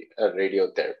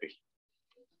radiotherapy.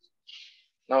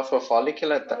 Now for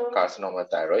follicular carcinoma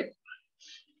thyroid,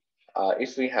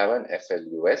 if we have an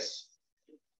FLUS,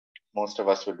 most of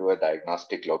us would do a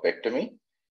diagnostic lobectomy.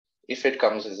 If it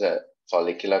comes as a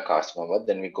follicular carcinoma,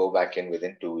 then we go back in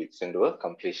within 2 weeks and do a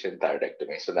completion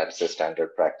thyroidectomy. So that's the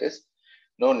standard practice.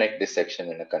 No neck dissection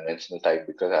in a conventional type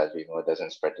because, as we know, it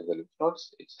doesn't spread to the lymph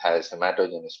nodes. It has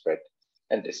hematogenous spread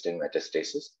and distant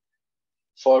metastasis.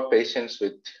 For patients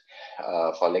with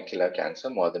follicular cancer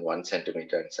more than 1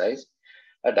 centimeter in size,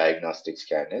 a diagnostic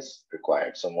scan is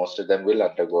required. So most of them will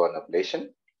undergo an ablation,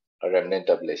 a remnant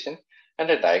ablation, and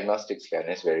a diagnostic scan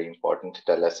is very important to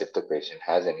tell us if the patient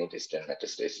has any distant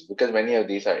metastasis because many of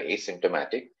these are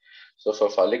asymptomatic. So for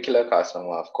follicular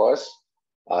carcinoma, of course,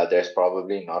 there's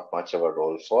probably not much of a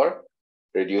role for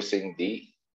reducing the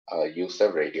use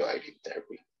of radioiodine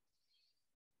therapy.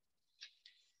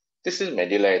 This is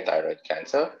medullary thyroid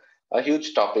cancer, a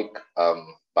huge topic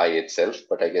by itself,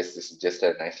 but I guess this is just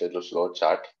a nice little flow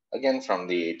chart, again from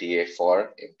the ATA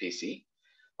for MTC,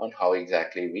 on how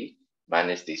exactly we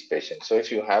manage these patients. So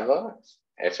if you have a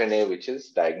FNA, which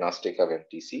is diagnostic of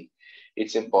MTC,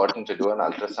 it's important to do an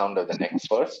ultrasound of the neck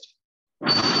first, do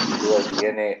a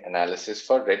DNA analysis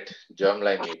for red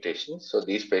germline mutations. So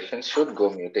these patients should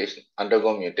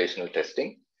undergo mutational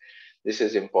testing. This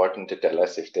is important to tell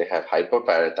us if they have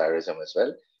hyperparathyroidism as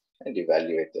well and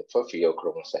evaluate them for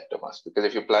pheochromocytomas. Because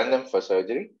if you plan them for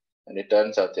surgery and it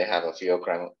turns out they have a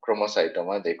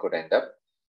pheochromocytoma, they could end up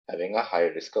having a high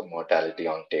risk of mortality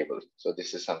on table. So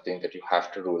this is something that you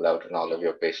have to rule out in all of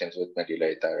your patients with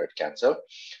medullary thyroid cancer.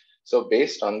 So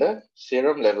based on the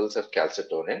serum levels of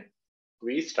calcitonin,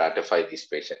 we stratify these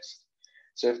patients.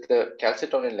 So if the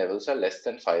calcitonin levels are less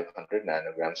than 500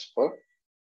 nanograms per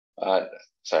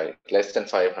less than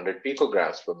 500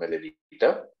 picograms per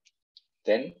milliliter,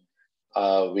 then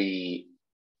we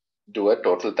do a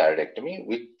total thyroidectomy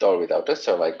with or without a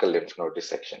cervical lymph node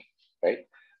dissection, right?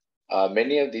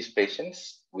 Many of these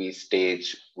patients we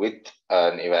stage with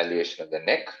an evaluation of the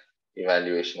neck,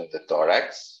 evaluation of the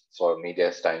thorax for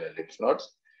mediastinal lymph nodes,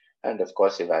 and of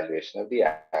course, evaluation of the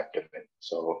abdomen.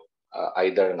 So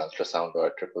either an ultrasound or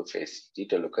a triple phase CT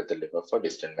to look at the liver for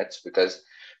distant mets because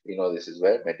we know this is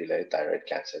where medullary thyroid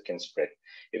cancer can spread.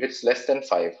 If it's less than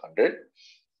 500,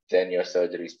 then your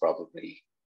surgery is probably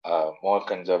more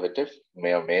conservative,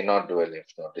 may or may not do a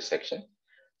lymph node dissection.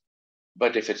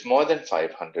 But if it's more than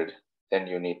 500, then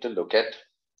you need to look at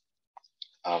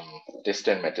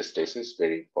distant metastasis.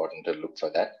 Very important to look for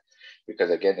that.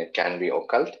 because again, it can be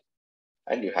occult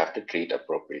and you have to treat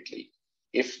appropriately.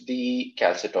 If the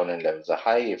calcitonin levels are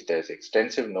high, if there's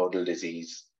extensive nodal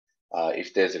disease,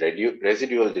 if there's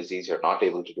residual disease, you're not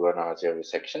able to do an R0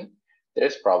 resection,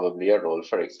 there's probably a role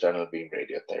for external beam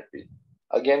radiotherapy.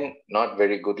 Again, not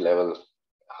very good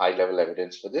high level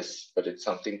evidence for this, but it's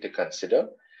something to consider,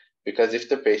 because if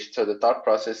the patient, so the thought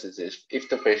process is if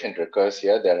the patient recurs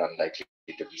here, they're unlikely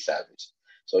to be salvaged.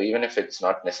 So even if it's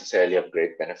not necessarily of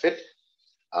great benefit,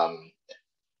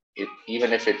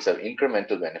 even if it's an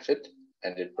incremental benefit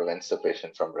and it prevents the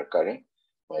patient from recurring,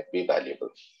 might be valuable.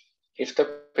 If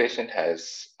the patient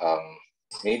has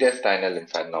mediastinal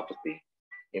lymphadenopathy,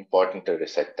 important to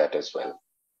resect that as well.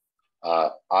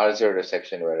 R0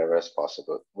 resection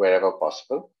wherever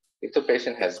possible. If the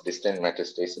patient has distant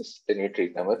metastasis, then you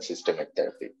treat them with systemic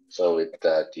therapy. So with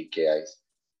TKIs,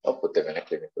 or put them in a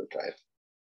clinical trial.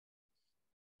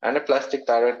 Anaplastic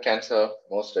thyroid cancer,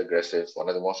 one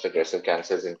of the most aggressive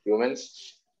cancers in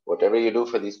humans. Whatever you do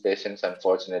for these patients,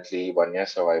 unfortunately, 1 year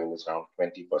survival is around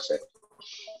 20%.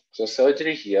 So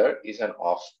surgery here is an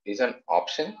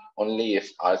option only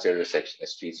if R0 resection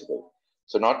is feasible.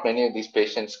 So not many of these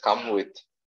patients come with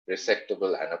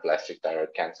resectable anaplastic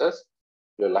thyroid cancers.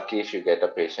 You're lucky if you get a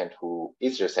patient who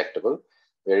is resectable.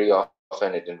 Very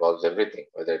often it involves everything,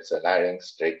 whether it's a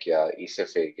larynx, trachea,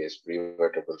 esophagus,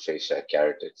 prevertebral fascia,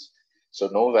 carotids. So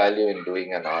no value in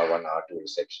doing an R1, R2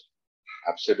 resection.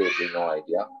 Absolutely no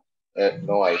idea.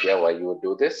 No idea why you would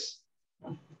do this,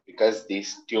 because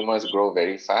these tumors grow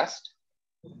very fast,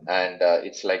 and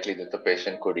it's likely that the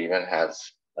patient could even have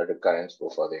a recurrence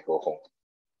before they go home.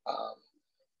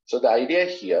 So the idea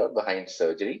here behind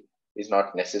surgery is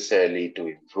not necessarily to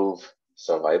improve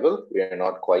survival. We are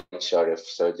not quite sure if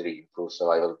surgery improves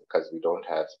survival because we don't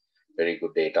have very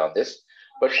good data on this.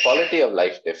 But quality of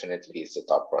life definitely is the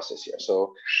thought process here.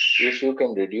 So if you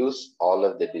can reduce all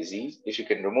of the disease, if you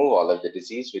can remove all of the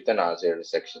disease with an R0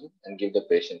 resection and give the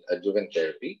patient adjuvant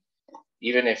therapy,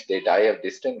 even if they die of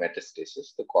distant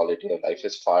metastasis, the quality of life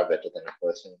is far better than a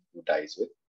person who dies with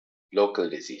local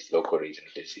disease, local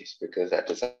regional disease, because that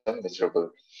is a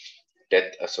miserable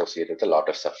death associated with a lot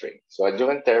of suffering. So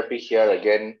adjuvant therapy here,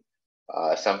 again,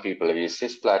 some people have used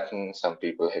cisplatin, some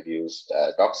people have used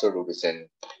doxorubicin,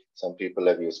 some people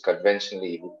have used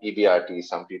conventionally EBRT,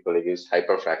 some people have used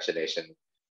hyperfractionation.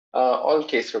 All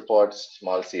case reports,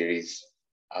 small series,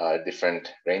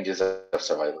 different ranges of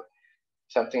survival.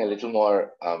 Something a little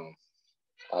more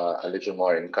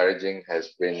encouraging has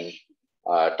been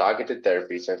targeted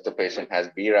therapy. So if the patient has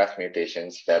BRAF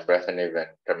mutations, dabrafenib and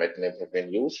trametinib have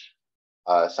been used.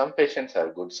 Some patients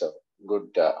have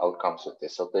good outcomes with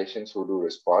this. So patients who do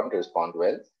respond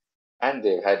well, and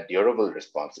they've had durable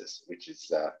responses, which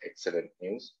is excellent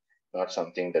news. Not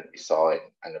something that we saw in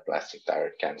anaplastic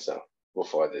thyroid cancer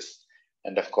before this.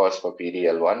 And of course, for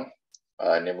PD-L1,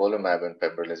 nivolumab and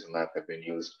pembrolizumab have been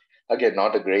used. Again,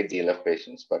 not a great deal of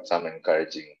patients, but some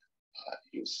encouraging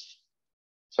use.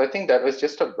 So I think that was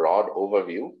just a broad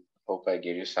overview. Hope I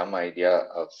gave you some idea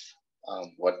of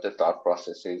what the thought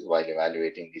process is while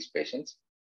evaluating these patients.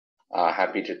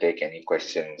 Happy to take any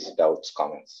questions, doubts,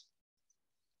 comments.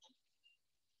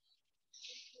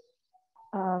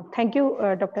 Thank you,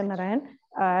 Dr. Narayan.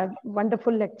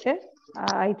 Wonderful lecture.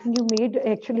 I think you made,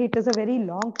 actually, it is a very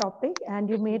long topic and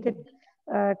you made it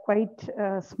quite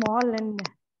small and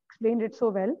explained it so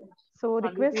well. So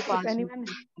request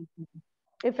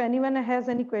if anyone has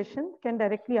any question, can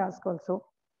directly ask also.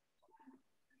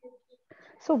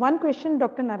 So one question,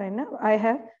 Dr. Narayana, I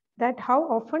have that how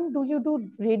often do you do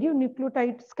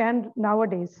radionuclide scan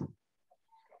nowadays?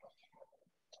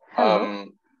 Hello?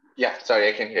 Yeah, sorry,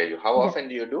 I can hear you. How often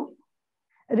do you do?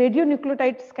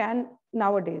 Radionuclide scan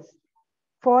nowadays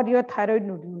for your thyroid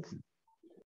nodules.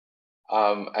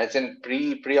 As in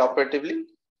pre-operatively?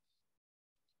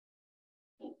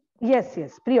 Yes,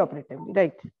 pre-operatively,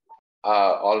 right.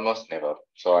 Almost never.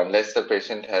 So unless the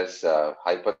patient has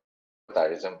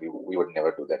hypothyroidism, we would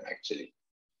never do that actually.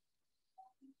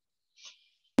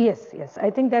 Yes. I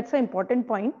think that's an important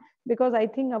point, because I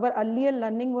think our earlier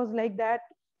learning was like that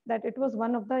it was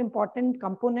one of the important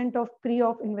component of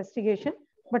pre-op investigation.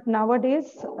 But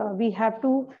nowadays we have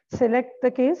to select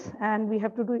the case and we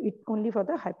have to do it only for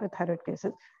the hyperthyroid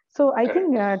cases. So I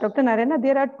think, Dr. Narayana,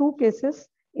 there are two cases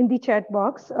in the chat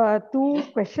box, two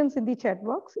questions in the chat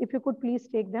box. If you could please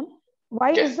take them.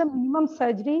 Why is the minimum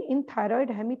surgery in thyroid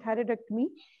hemithyroidectomy?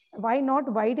 Why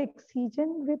not wide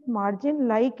excision with margin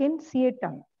like in CA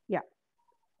tongue? Yeah.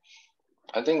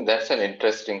 I think that's an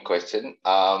interesting question.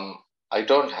 I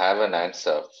don't have an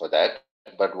answer for that,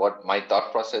 but what my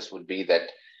thought process would be that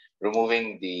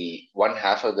removing the one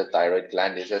half of the thyroid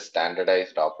gland is a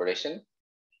standardized operation,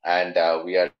 and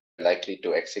we are likely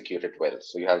to execute it well.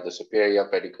 So you have the superior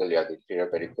pedicle, you have the inferior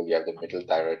pedicle, you have the middle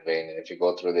thyroid vein, and if you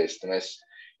go through the isthmus,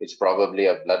 it's probably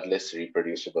a bloodless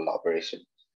reproducible operation.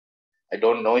 I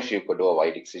don't know if you could do a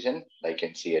wide excision like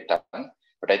in see a tongue,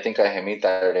 but I think a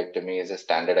hemithyroidectomy is a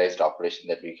standardized operation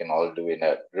that we can all do in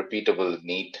a repeatable,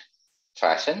 neat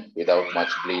fashion without much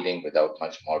bleeding, without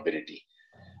much morbidity.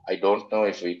 I don't know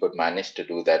if we could manage to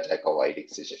do that like a wide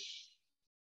excision.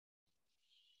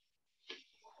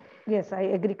 Yes, I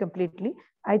agree completely.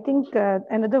 I think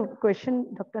another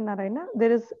question, Dr. Narayana,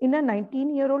 there is in a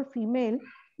 19-year-old female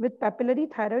with papillary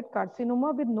thyroid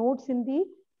carcinoma with nodes in the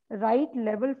right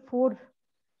level 4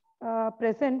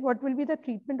 present, what will be the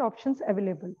treatment options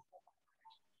available?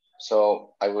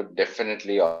 So I would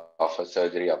definitely offer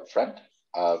surgery upfront.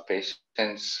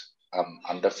 Patients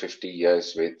under 50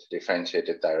 years with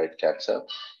differentiated thyroid cancer,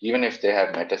 even if they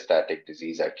have metastatic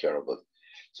disease, are curable.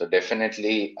 So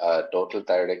definitely total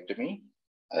thyroidectomy,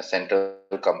 a central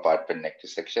compartment neck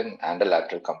dissection, and a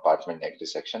lateral compartment neck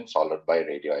dissection, followed by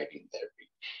radioiodine therapy.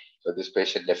 So this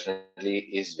patient definitely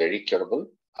is very curable,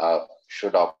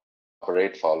 should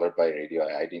operate followed by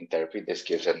radioiodine therapy. This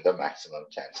gives them the maximum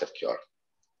chance of cure.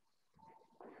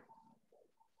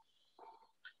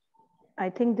 I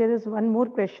think there is one more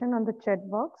question on the chat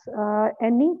box.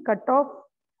 Any cutoff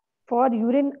for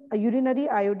urinary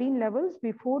iodine levels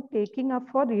before taking up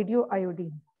for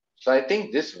radioiodine? So I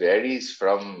think this varies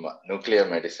from nuclear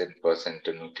medicine person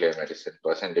to nuclear medicine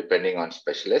person, depending on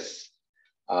specialists.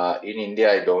 In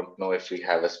India, I don't know if we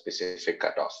have a specific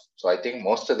cutoff. So I think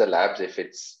most of the labs, if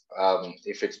it's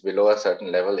below a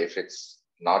certain level, if it's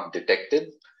not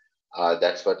detected,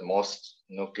 that's what most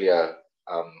nuclear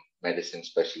medicine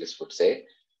specialists would say.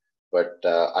 But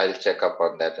I'll check up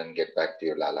on that and get back to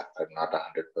you, Lala. I'm not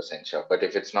 100% sure. But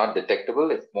if it's not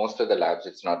detectable, if most of the labs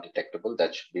it's not detectable,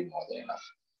 that should be more than enough.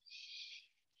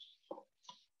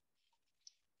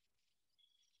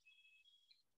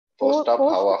 Post-op,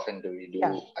 how often do we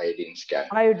do iodine scan?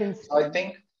 Iodine scan. So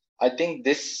I think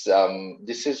this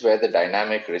is where the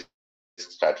dynamic risk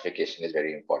stratification is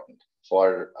very important.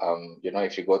 For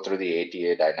if you go through the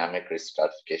ATA dynamic risk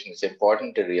stratification, it's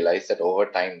important to realize that over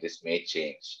time this may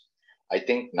change. I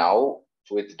think now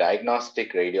with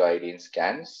diagnostic radioiodine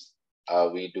scans,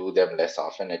 we do them less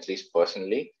often, at least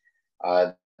personally.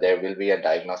 There will be a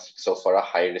diagnostic. So for a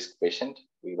high-risk patient,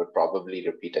 we would probably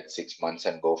repeat at 6 months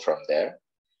and go from there.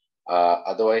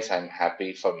 Otherwise, I'm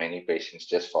happy for many patients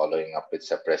just following up with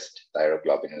suppressed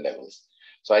thyroglobulin levels.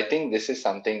 So I think this is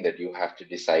something that you have to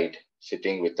decide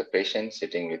sitting with the patient,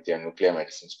 sitting with your nuclear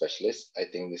medicine specialist. I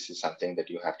think this is something that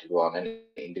you have to do on an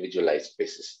individualized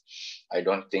basis. I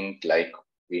don't think like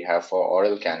we have for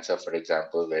oral cancer, for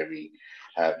example, where we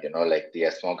have, like the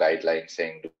ESMO guidelines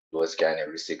saying do a scan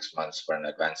every 6 months for an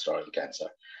advanced oral cancer.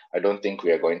 I don't think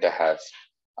we are going to have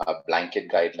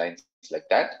blanket guidelines like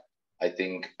that. I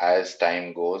think as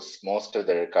time goes, most of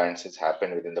the recurrences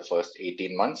happen within the first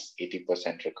 18 months.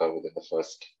 80% recur within the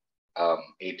first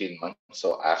 18 months.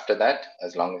 So after that,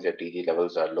 as long as your TG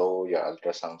levels are low, your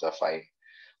ultrasounds are fine,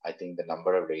 I think the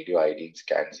number of radioiodine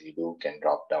scans you do can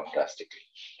drop down drastically.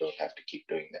 You don't have to keep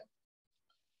doing them.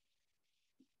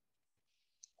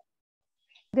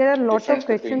 There are lots of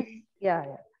questions.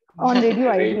 On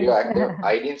radioiodine. Radioactive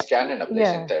iodine scan and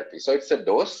ablation therapy. So it's a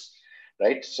dose,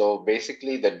 right? So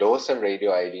basically the dose of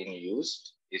radioiodine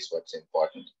used is what's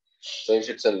important. So if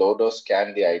it's a low dose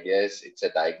scan, the idea is it's a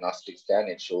diagnostic scan.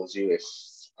 It shows you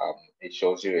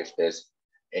if there's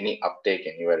any uptake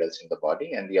anywhere else in the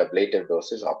body, and the ablative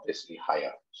dose is obviously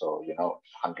higher. So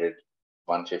 100,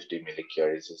 150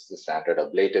 millicuries is the standard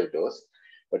ablative dose,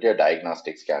 but your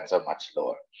diagnostic scans are much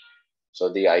lower. So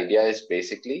the idea is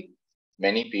basically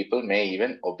many people may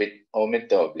even omit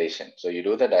the ablation. So you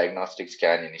do the diagnostic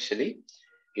scan initially.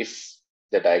 If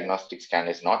the diagnostic scan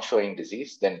is not showing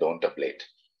disease, then don't ablate.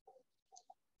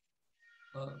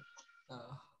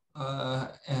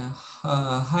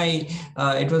 Hi,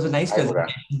 it was a nice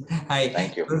presentation. Hi,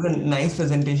 thank you. It was a nice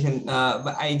presentation.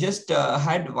 But I just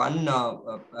had one.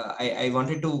 I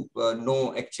wanted to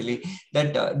know actually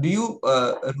that do you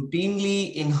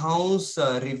routinely in-house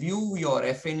review your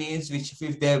FNAs, which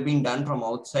if they have been done from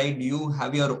outside? Do you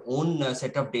have your own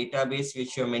set of database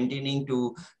which you're maintaining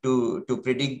to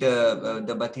predict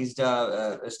the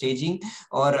Batista staging,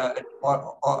 or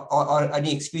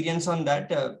any experience on that,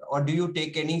 or do you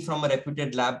take any from a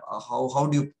reputed lab? How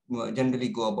do you generally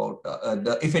go about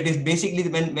if it is basically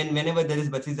whenever there is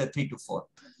Batista 3 to 4?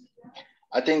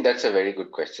 I think that's a very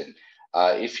good question.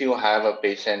 If you have a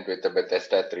patient with a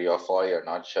Bethesda 3 or 4, you're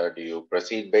not sure, do you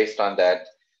proceed based on that?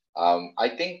 I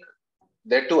think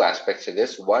there are two aspects to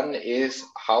this. One is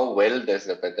how well does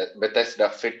the Bethesda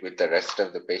fit with the rest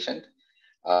of the patient?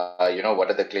 What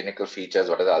are the clinical features?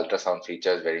 What are the ultrasound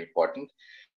features? Very important.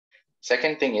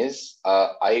 Second thing is,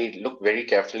 I look very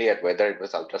carefully at whether it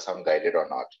was ultrasound guided or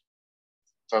not.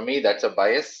 For me, that's a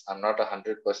bias. I'm not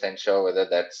 100% sure whether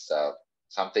that's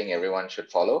something everyone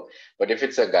should follow. But if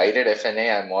it's a guided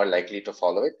FNA, I'm more likely to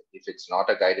follow it. If it's not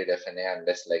a guided FNA, I'm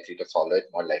less likely to follow it,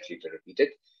 more likely to repeat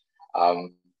it.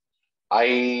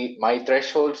 My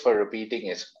threshold for repeating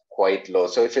is quite low.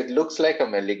 So if it looks like a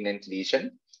malignant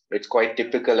lesion, it's quite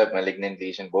typical of malignant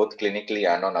lesion, both clinically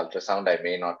and on ultrasound, I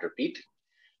may not repeat.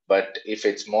 But if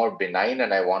it's more benign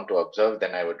and I want to observe,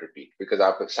 then I would repeat, because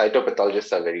our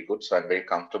cytopathologists are very good. So I'm very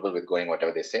comfortable with going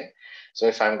whatever they say. So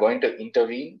if I'm going to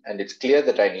intervene and it's clear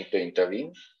that I need to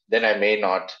intervene, then I may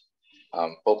not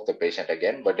poke the patient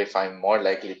again. But if I'm more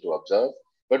likely to observe,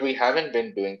 but we haven't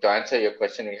been doing, to answer your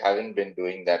question, we haven't been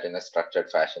doing that in a structured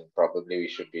fashion. Probably we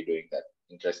should be doing that.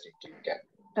 Interesting to look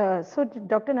at. So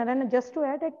Dr. Narayana, just to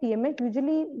add, at TMH,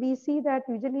 usually we see that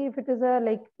usually if it is a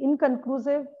like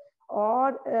inconclusive,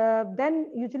 or then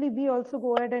usually we also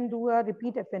go ahead and do a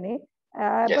repeat FNA.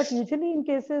 Yes. But usually in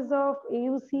cases of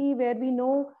AUC where we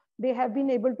know they have been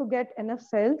able to get enough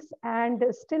cells and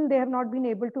still they have not been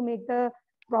able to make the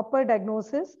proper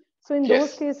diagnosis. So in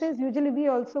those cases, usually we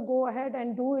also go ahead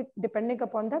and do it depending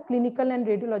upon the clinical and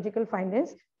radiological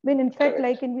findings. When in fact,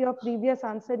 like in your previous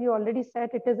answer, you already said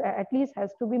it is at least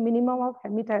has to be minimum of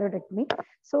hemithyroidectomy.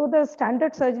 So the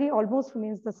standard surgery almost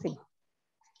remains the same.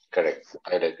 Correct.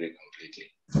 I'd agree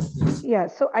completely. Yeah,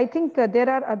 so I think there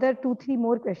are other 2-3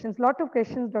 more questions. Lot of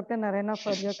questions, Dr. Narayana,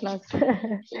 for your class. So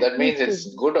that means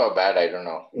it's good or bad? I don't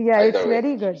know. Yeah, it's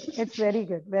very good. It's very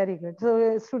good. Very good.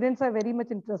 So students are very much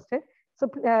interested. So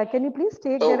can you please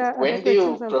take, so when do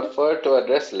you prefer to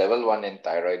address level 1 in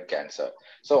thyroid cancer?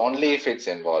 So only if it's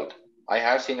involved. I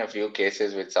have seen a few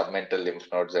cases with submental lymph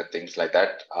nodes and things like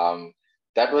that.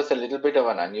 That was a little bit of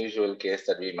an unusual case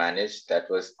that we managed. That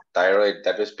was thyroid,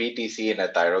 that was PTC in a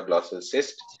thyroglossal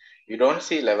cyst. You don't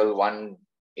see level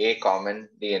 1A commonly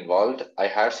involved. I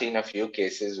have seen a few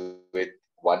cases with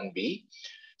 1B.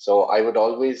 So I would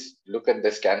always look at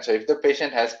the scan. So if the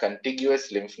patient has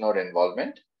contiguous lymph node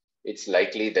involvement, it's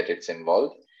likely that it's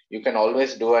involved. You can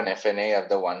always do an FNA of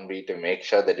the 1B to make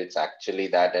sure that it's actually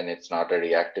that and it's not a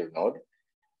reactive node.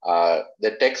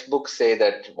 The textbooks say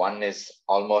that 1 is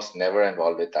almost never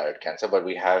involved with thyroid cancer, but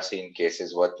we have seen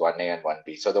cases with 1A and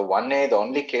 1B. So the 1A, the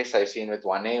only case I've seen with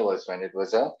 1A was when it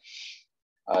was a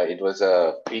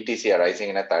PTC arising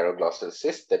in a thyroglossal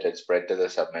cyst that had spread to the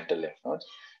submental lymph nodes.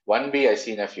 1B, I've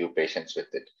seen a few patients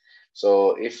with it.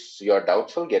 So if you're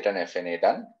doubtful, get an FNA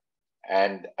done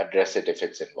and address it if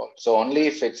it's involved. So only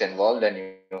if it's involved and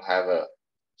you have a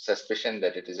suspicion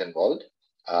that it is involved,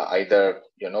 either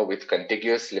with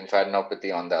contiguous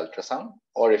lymphadenopathy on the ultrasound,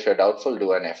 or if you're doubtful,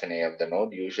 do an FNA of the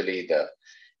node. Usually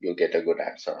you'll get a good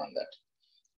answer on that.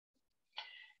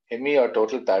 Hemi or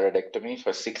total thyroidectomy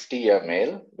for 60-year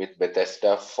male with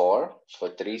Bethesda 4 for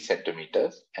 3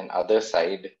 centimeters and other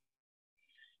side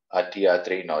a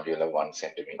TR3 nodule of 1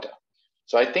 centimeter.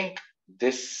 So I think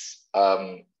this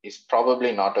is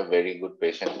probably not a very good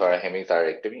patient for a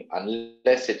hemithyroidectomy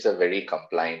unless it's a very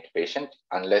compliant patient,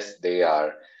 unless they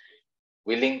are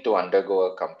willing to undergo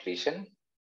a completion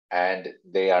and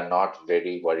they are not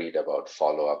very worried about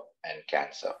follow-up and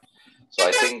cancer. So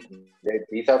I think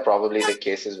these are probably the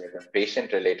cases where the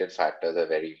patient-related factors are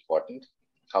very important.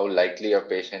 How likely a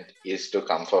patient is to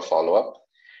come for follow-up,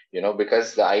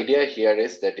 because the idea here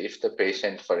is that if the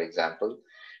patient, for example,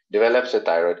 develops a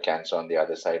thyroid cancer on the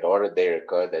other side, or they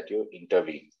recur, that you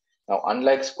intervene. Now,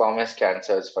 unlike squamous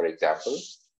cancers, for example,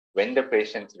 when the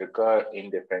patients recur in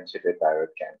differentiated thyroid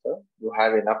cancer, you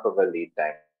have enough of a lead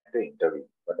time to intervene.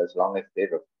 But as long as they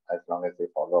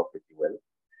follow up pretty well.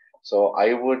 So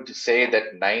I would say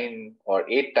that 9 or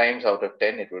 8 times out of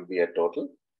 10, it would be a total.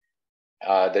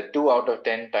 The 2 out of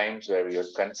 10 times where we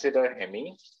would consider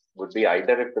hemi would be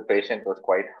either if the patient was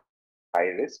quite high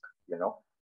risk,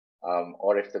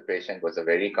 or if the patient was a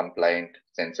very compliant,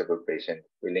 sensible patient,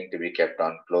 willing to be kept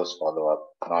on close follow-up,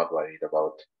 not worried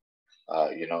about,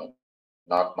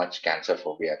 not much cancer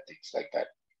phobia and things like that.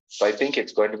 So I think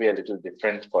it's going to be a little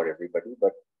different for everybody,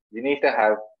 but you need to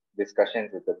have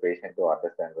discussions with the patient to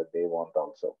understand what they want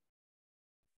also.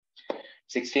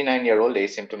 69-year-old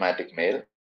asymptomatic male,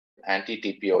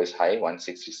 anti-TPO is high,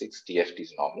 166, TFT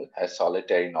is normal, has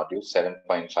solitary nodules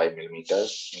 7.5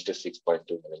 millimeters into 6.2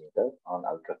 millimeters on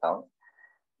ultrasound.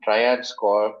 Triad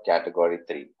score category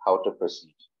 3, how to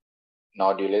proceed?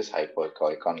 Nodule is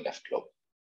hypoechoic on left lobe.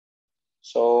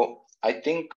 So I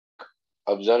think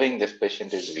observing this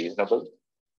patient is reasonable.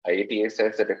 IATA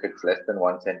says that if it's less than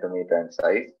 1 centimeter in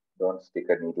size, don't stick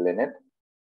a needle in it.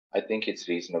 I think it's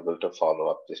reasonable to follow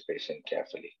up this patient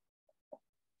carefully.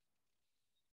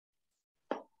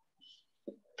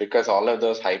 Because all of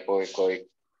those hypoechoic,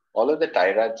 all of the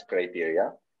Thyroid's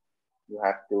criteria, you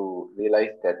have to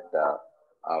realize that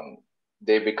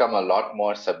they become a lot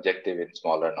more subjective in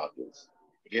smaller nodules.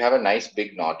 If you have a nice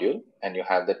big nodule and you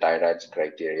have the Thyroid's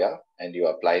criteria and you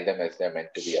apply them as they're meant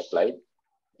to be applied,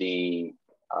 the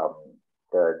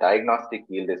diagnostic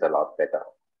yield is a lot better.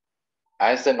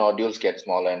 As the nodules get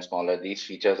smaller and smaller, these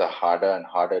features are harder and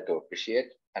harder to appreciate,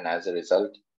 and as a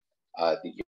result,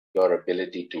 your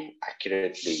ability to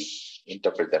accurately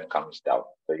interpret them comes down.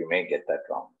 So you may get that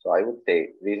wrong. So I would say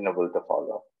reasonable to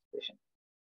follow up patient.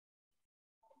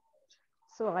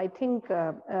 So I think,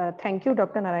 thank you,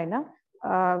 Dr. Narayana.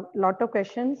 Lot of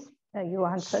questions. You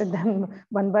answered them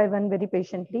one by one very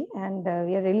patiently, and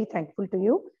we are really thankful to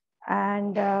you.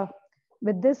 And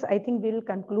with this, I think we'll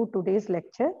conclude today's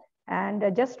lecture. And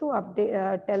just to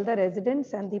update, tell the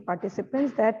residents and the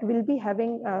participants that we'll be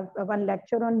having one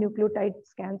lecture on nucleotide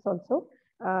scans also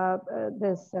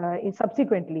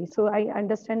subsequently. So I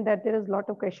understand that there is a lot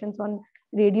of questions on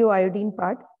radioiodine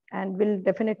part, and we'll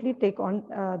definitely take on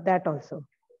that also.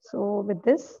 So with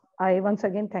this, I once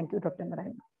again thank you, Dr.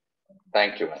 Narayana.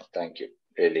 Thank you, ma'am. Thank you.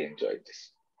 Really enjoyed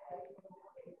this.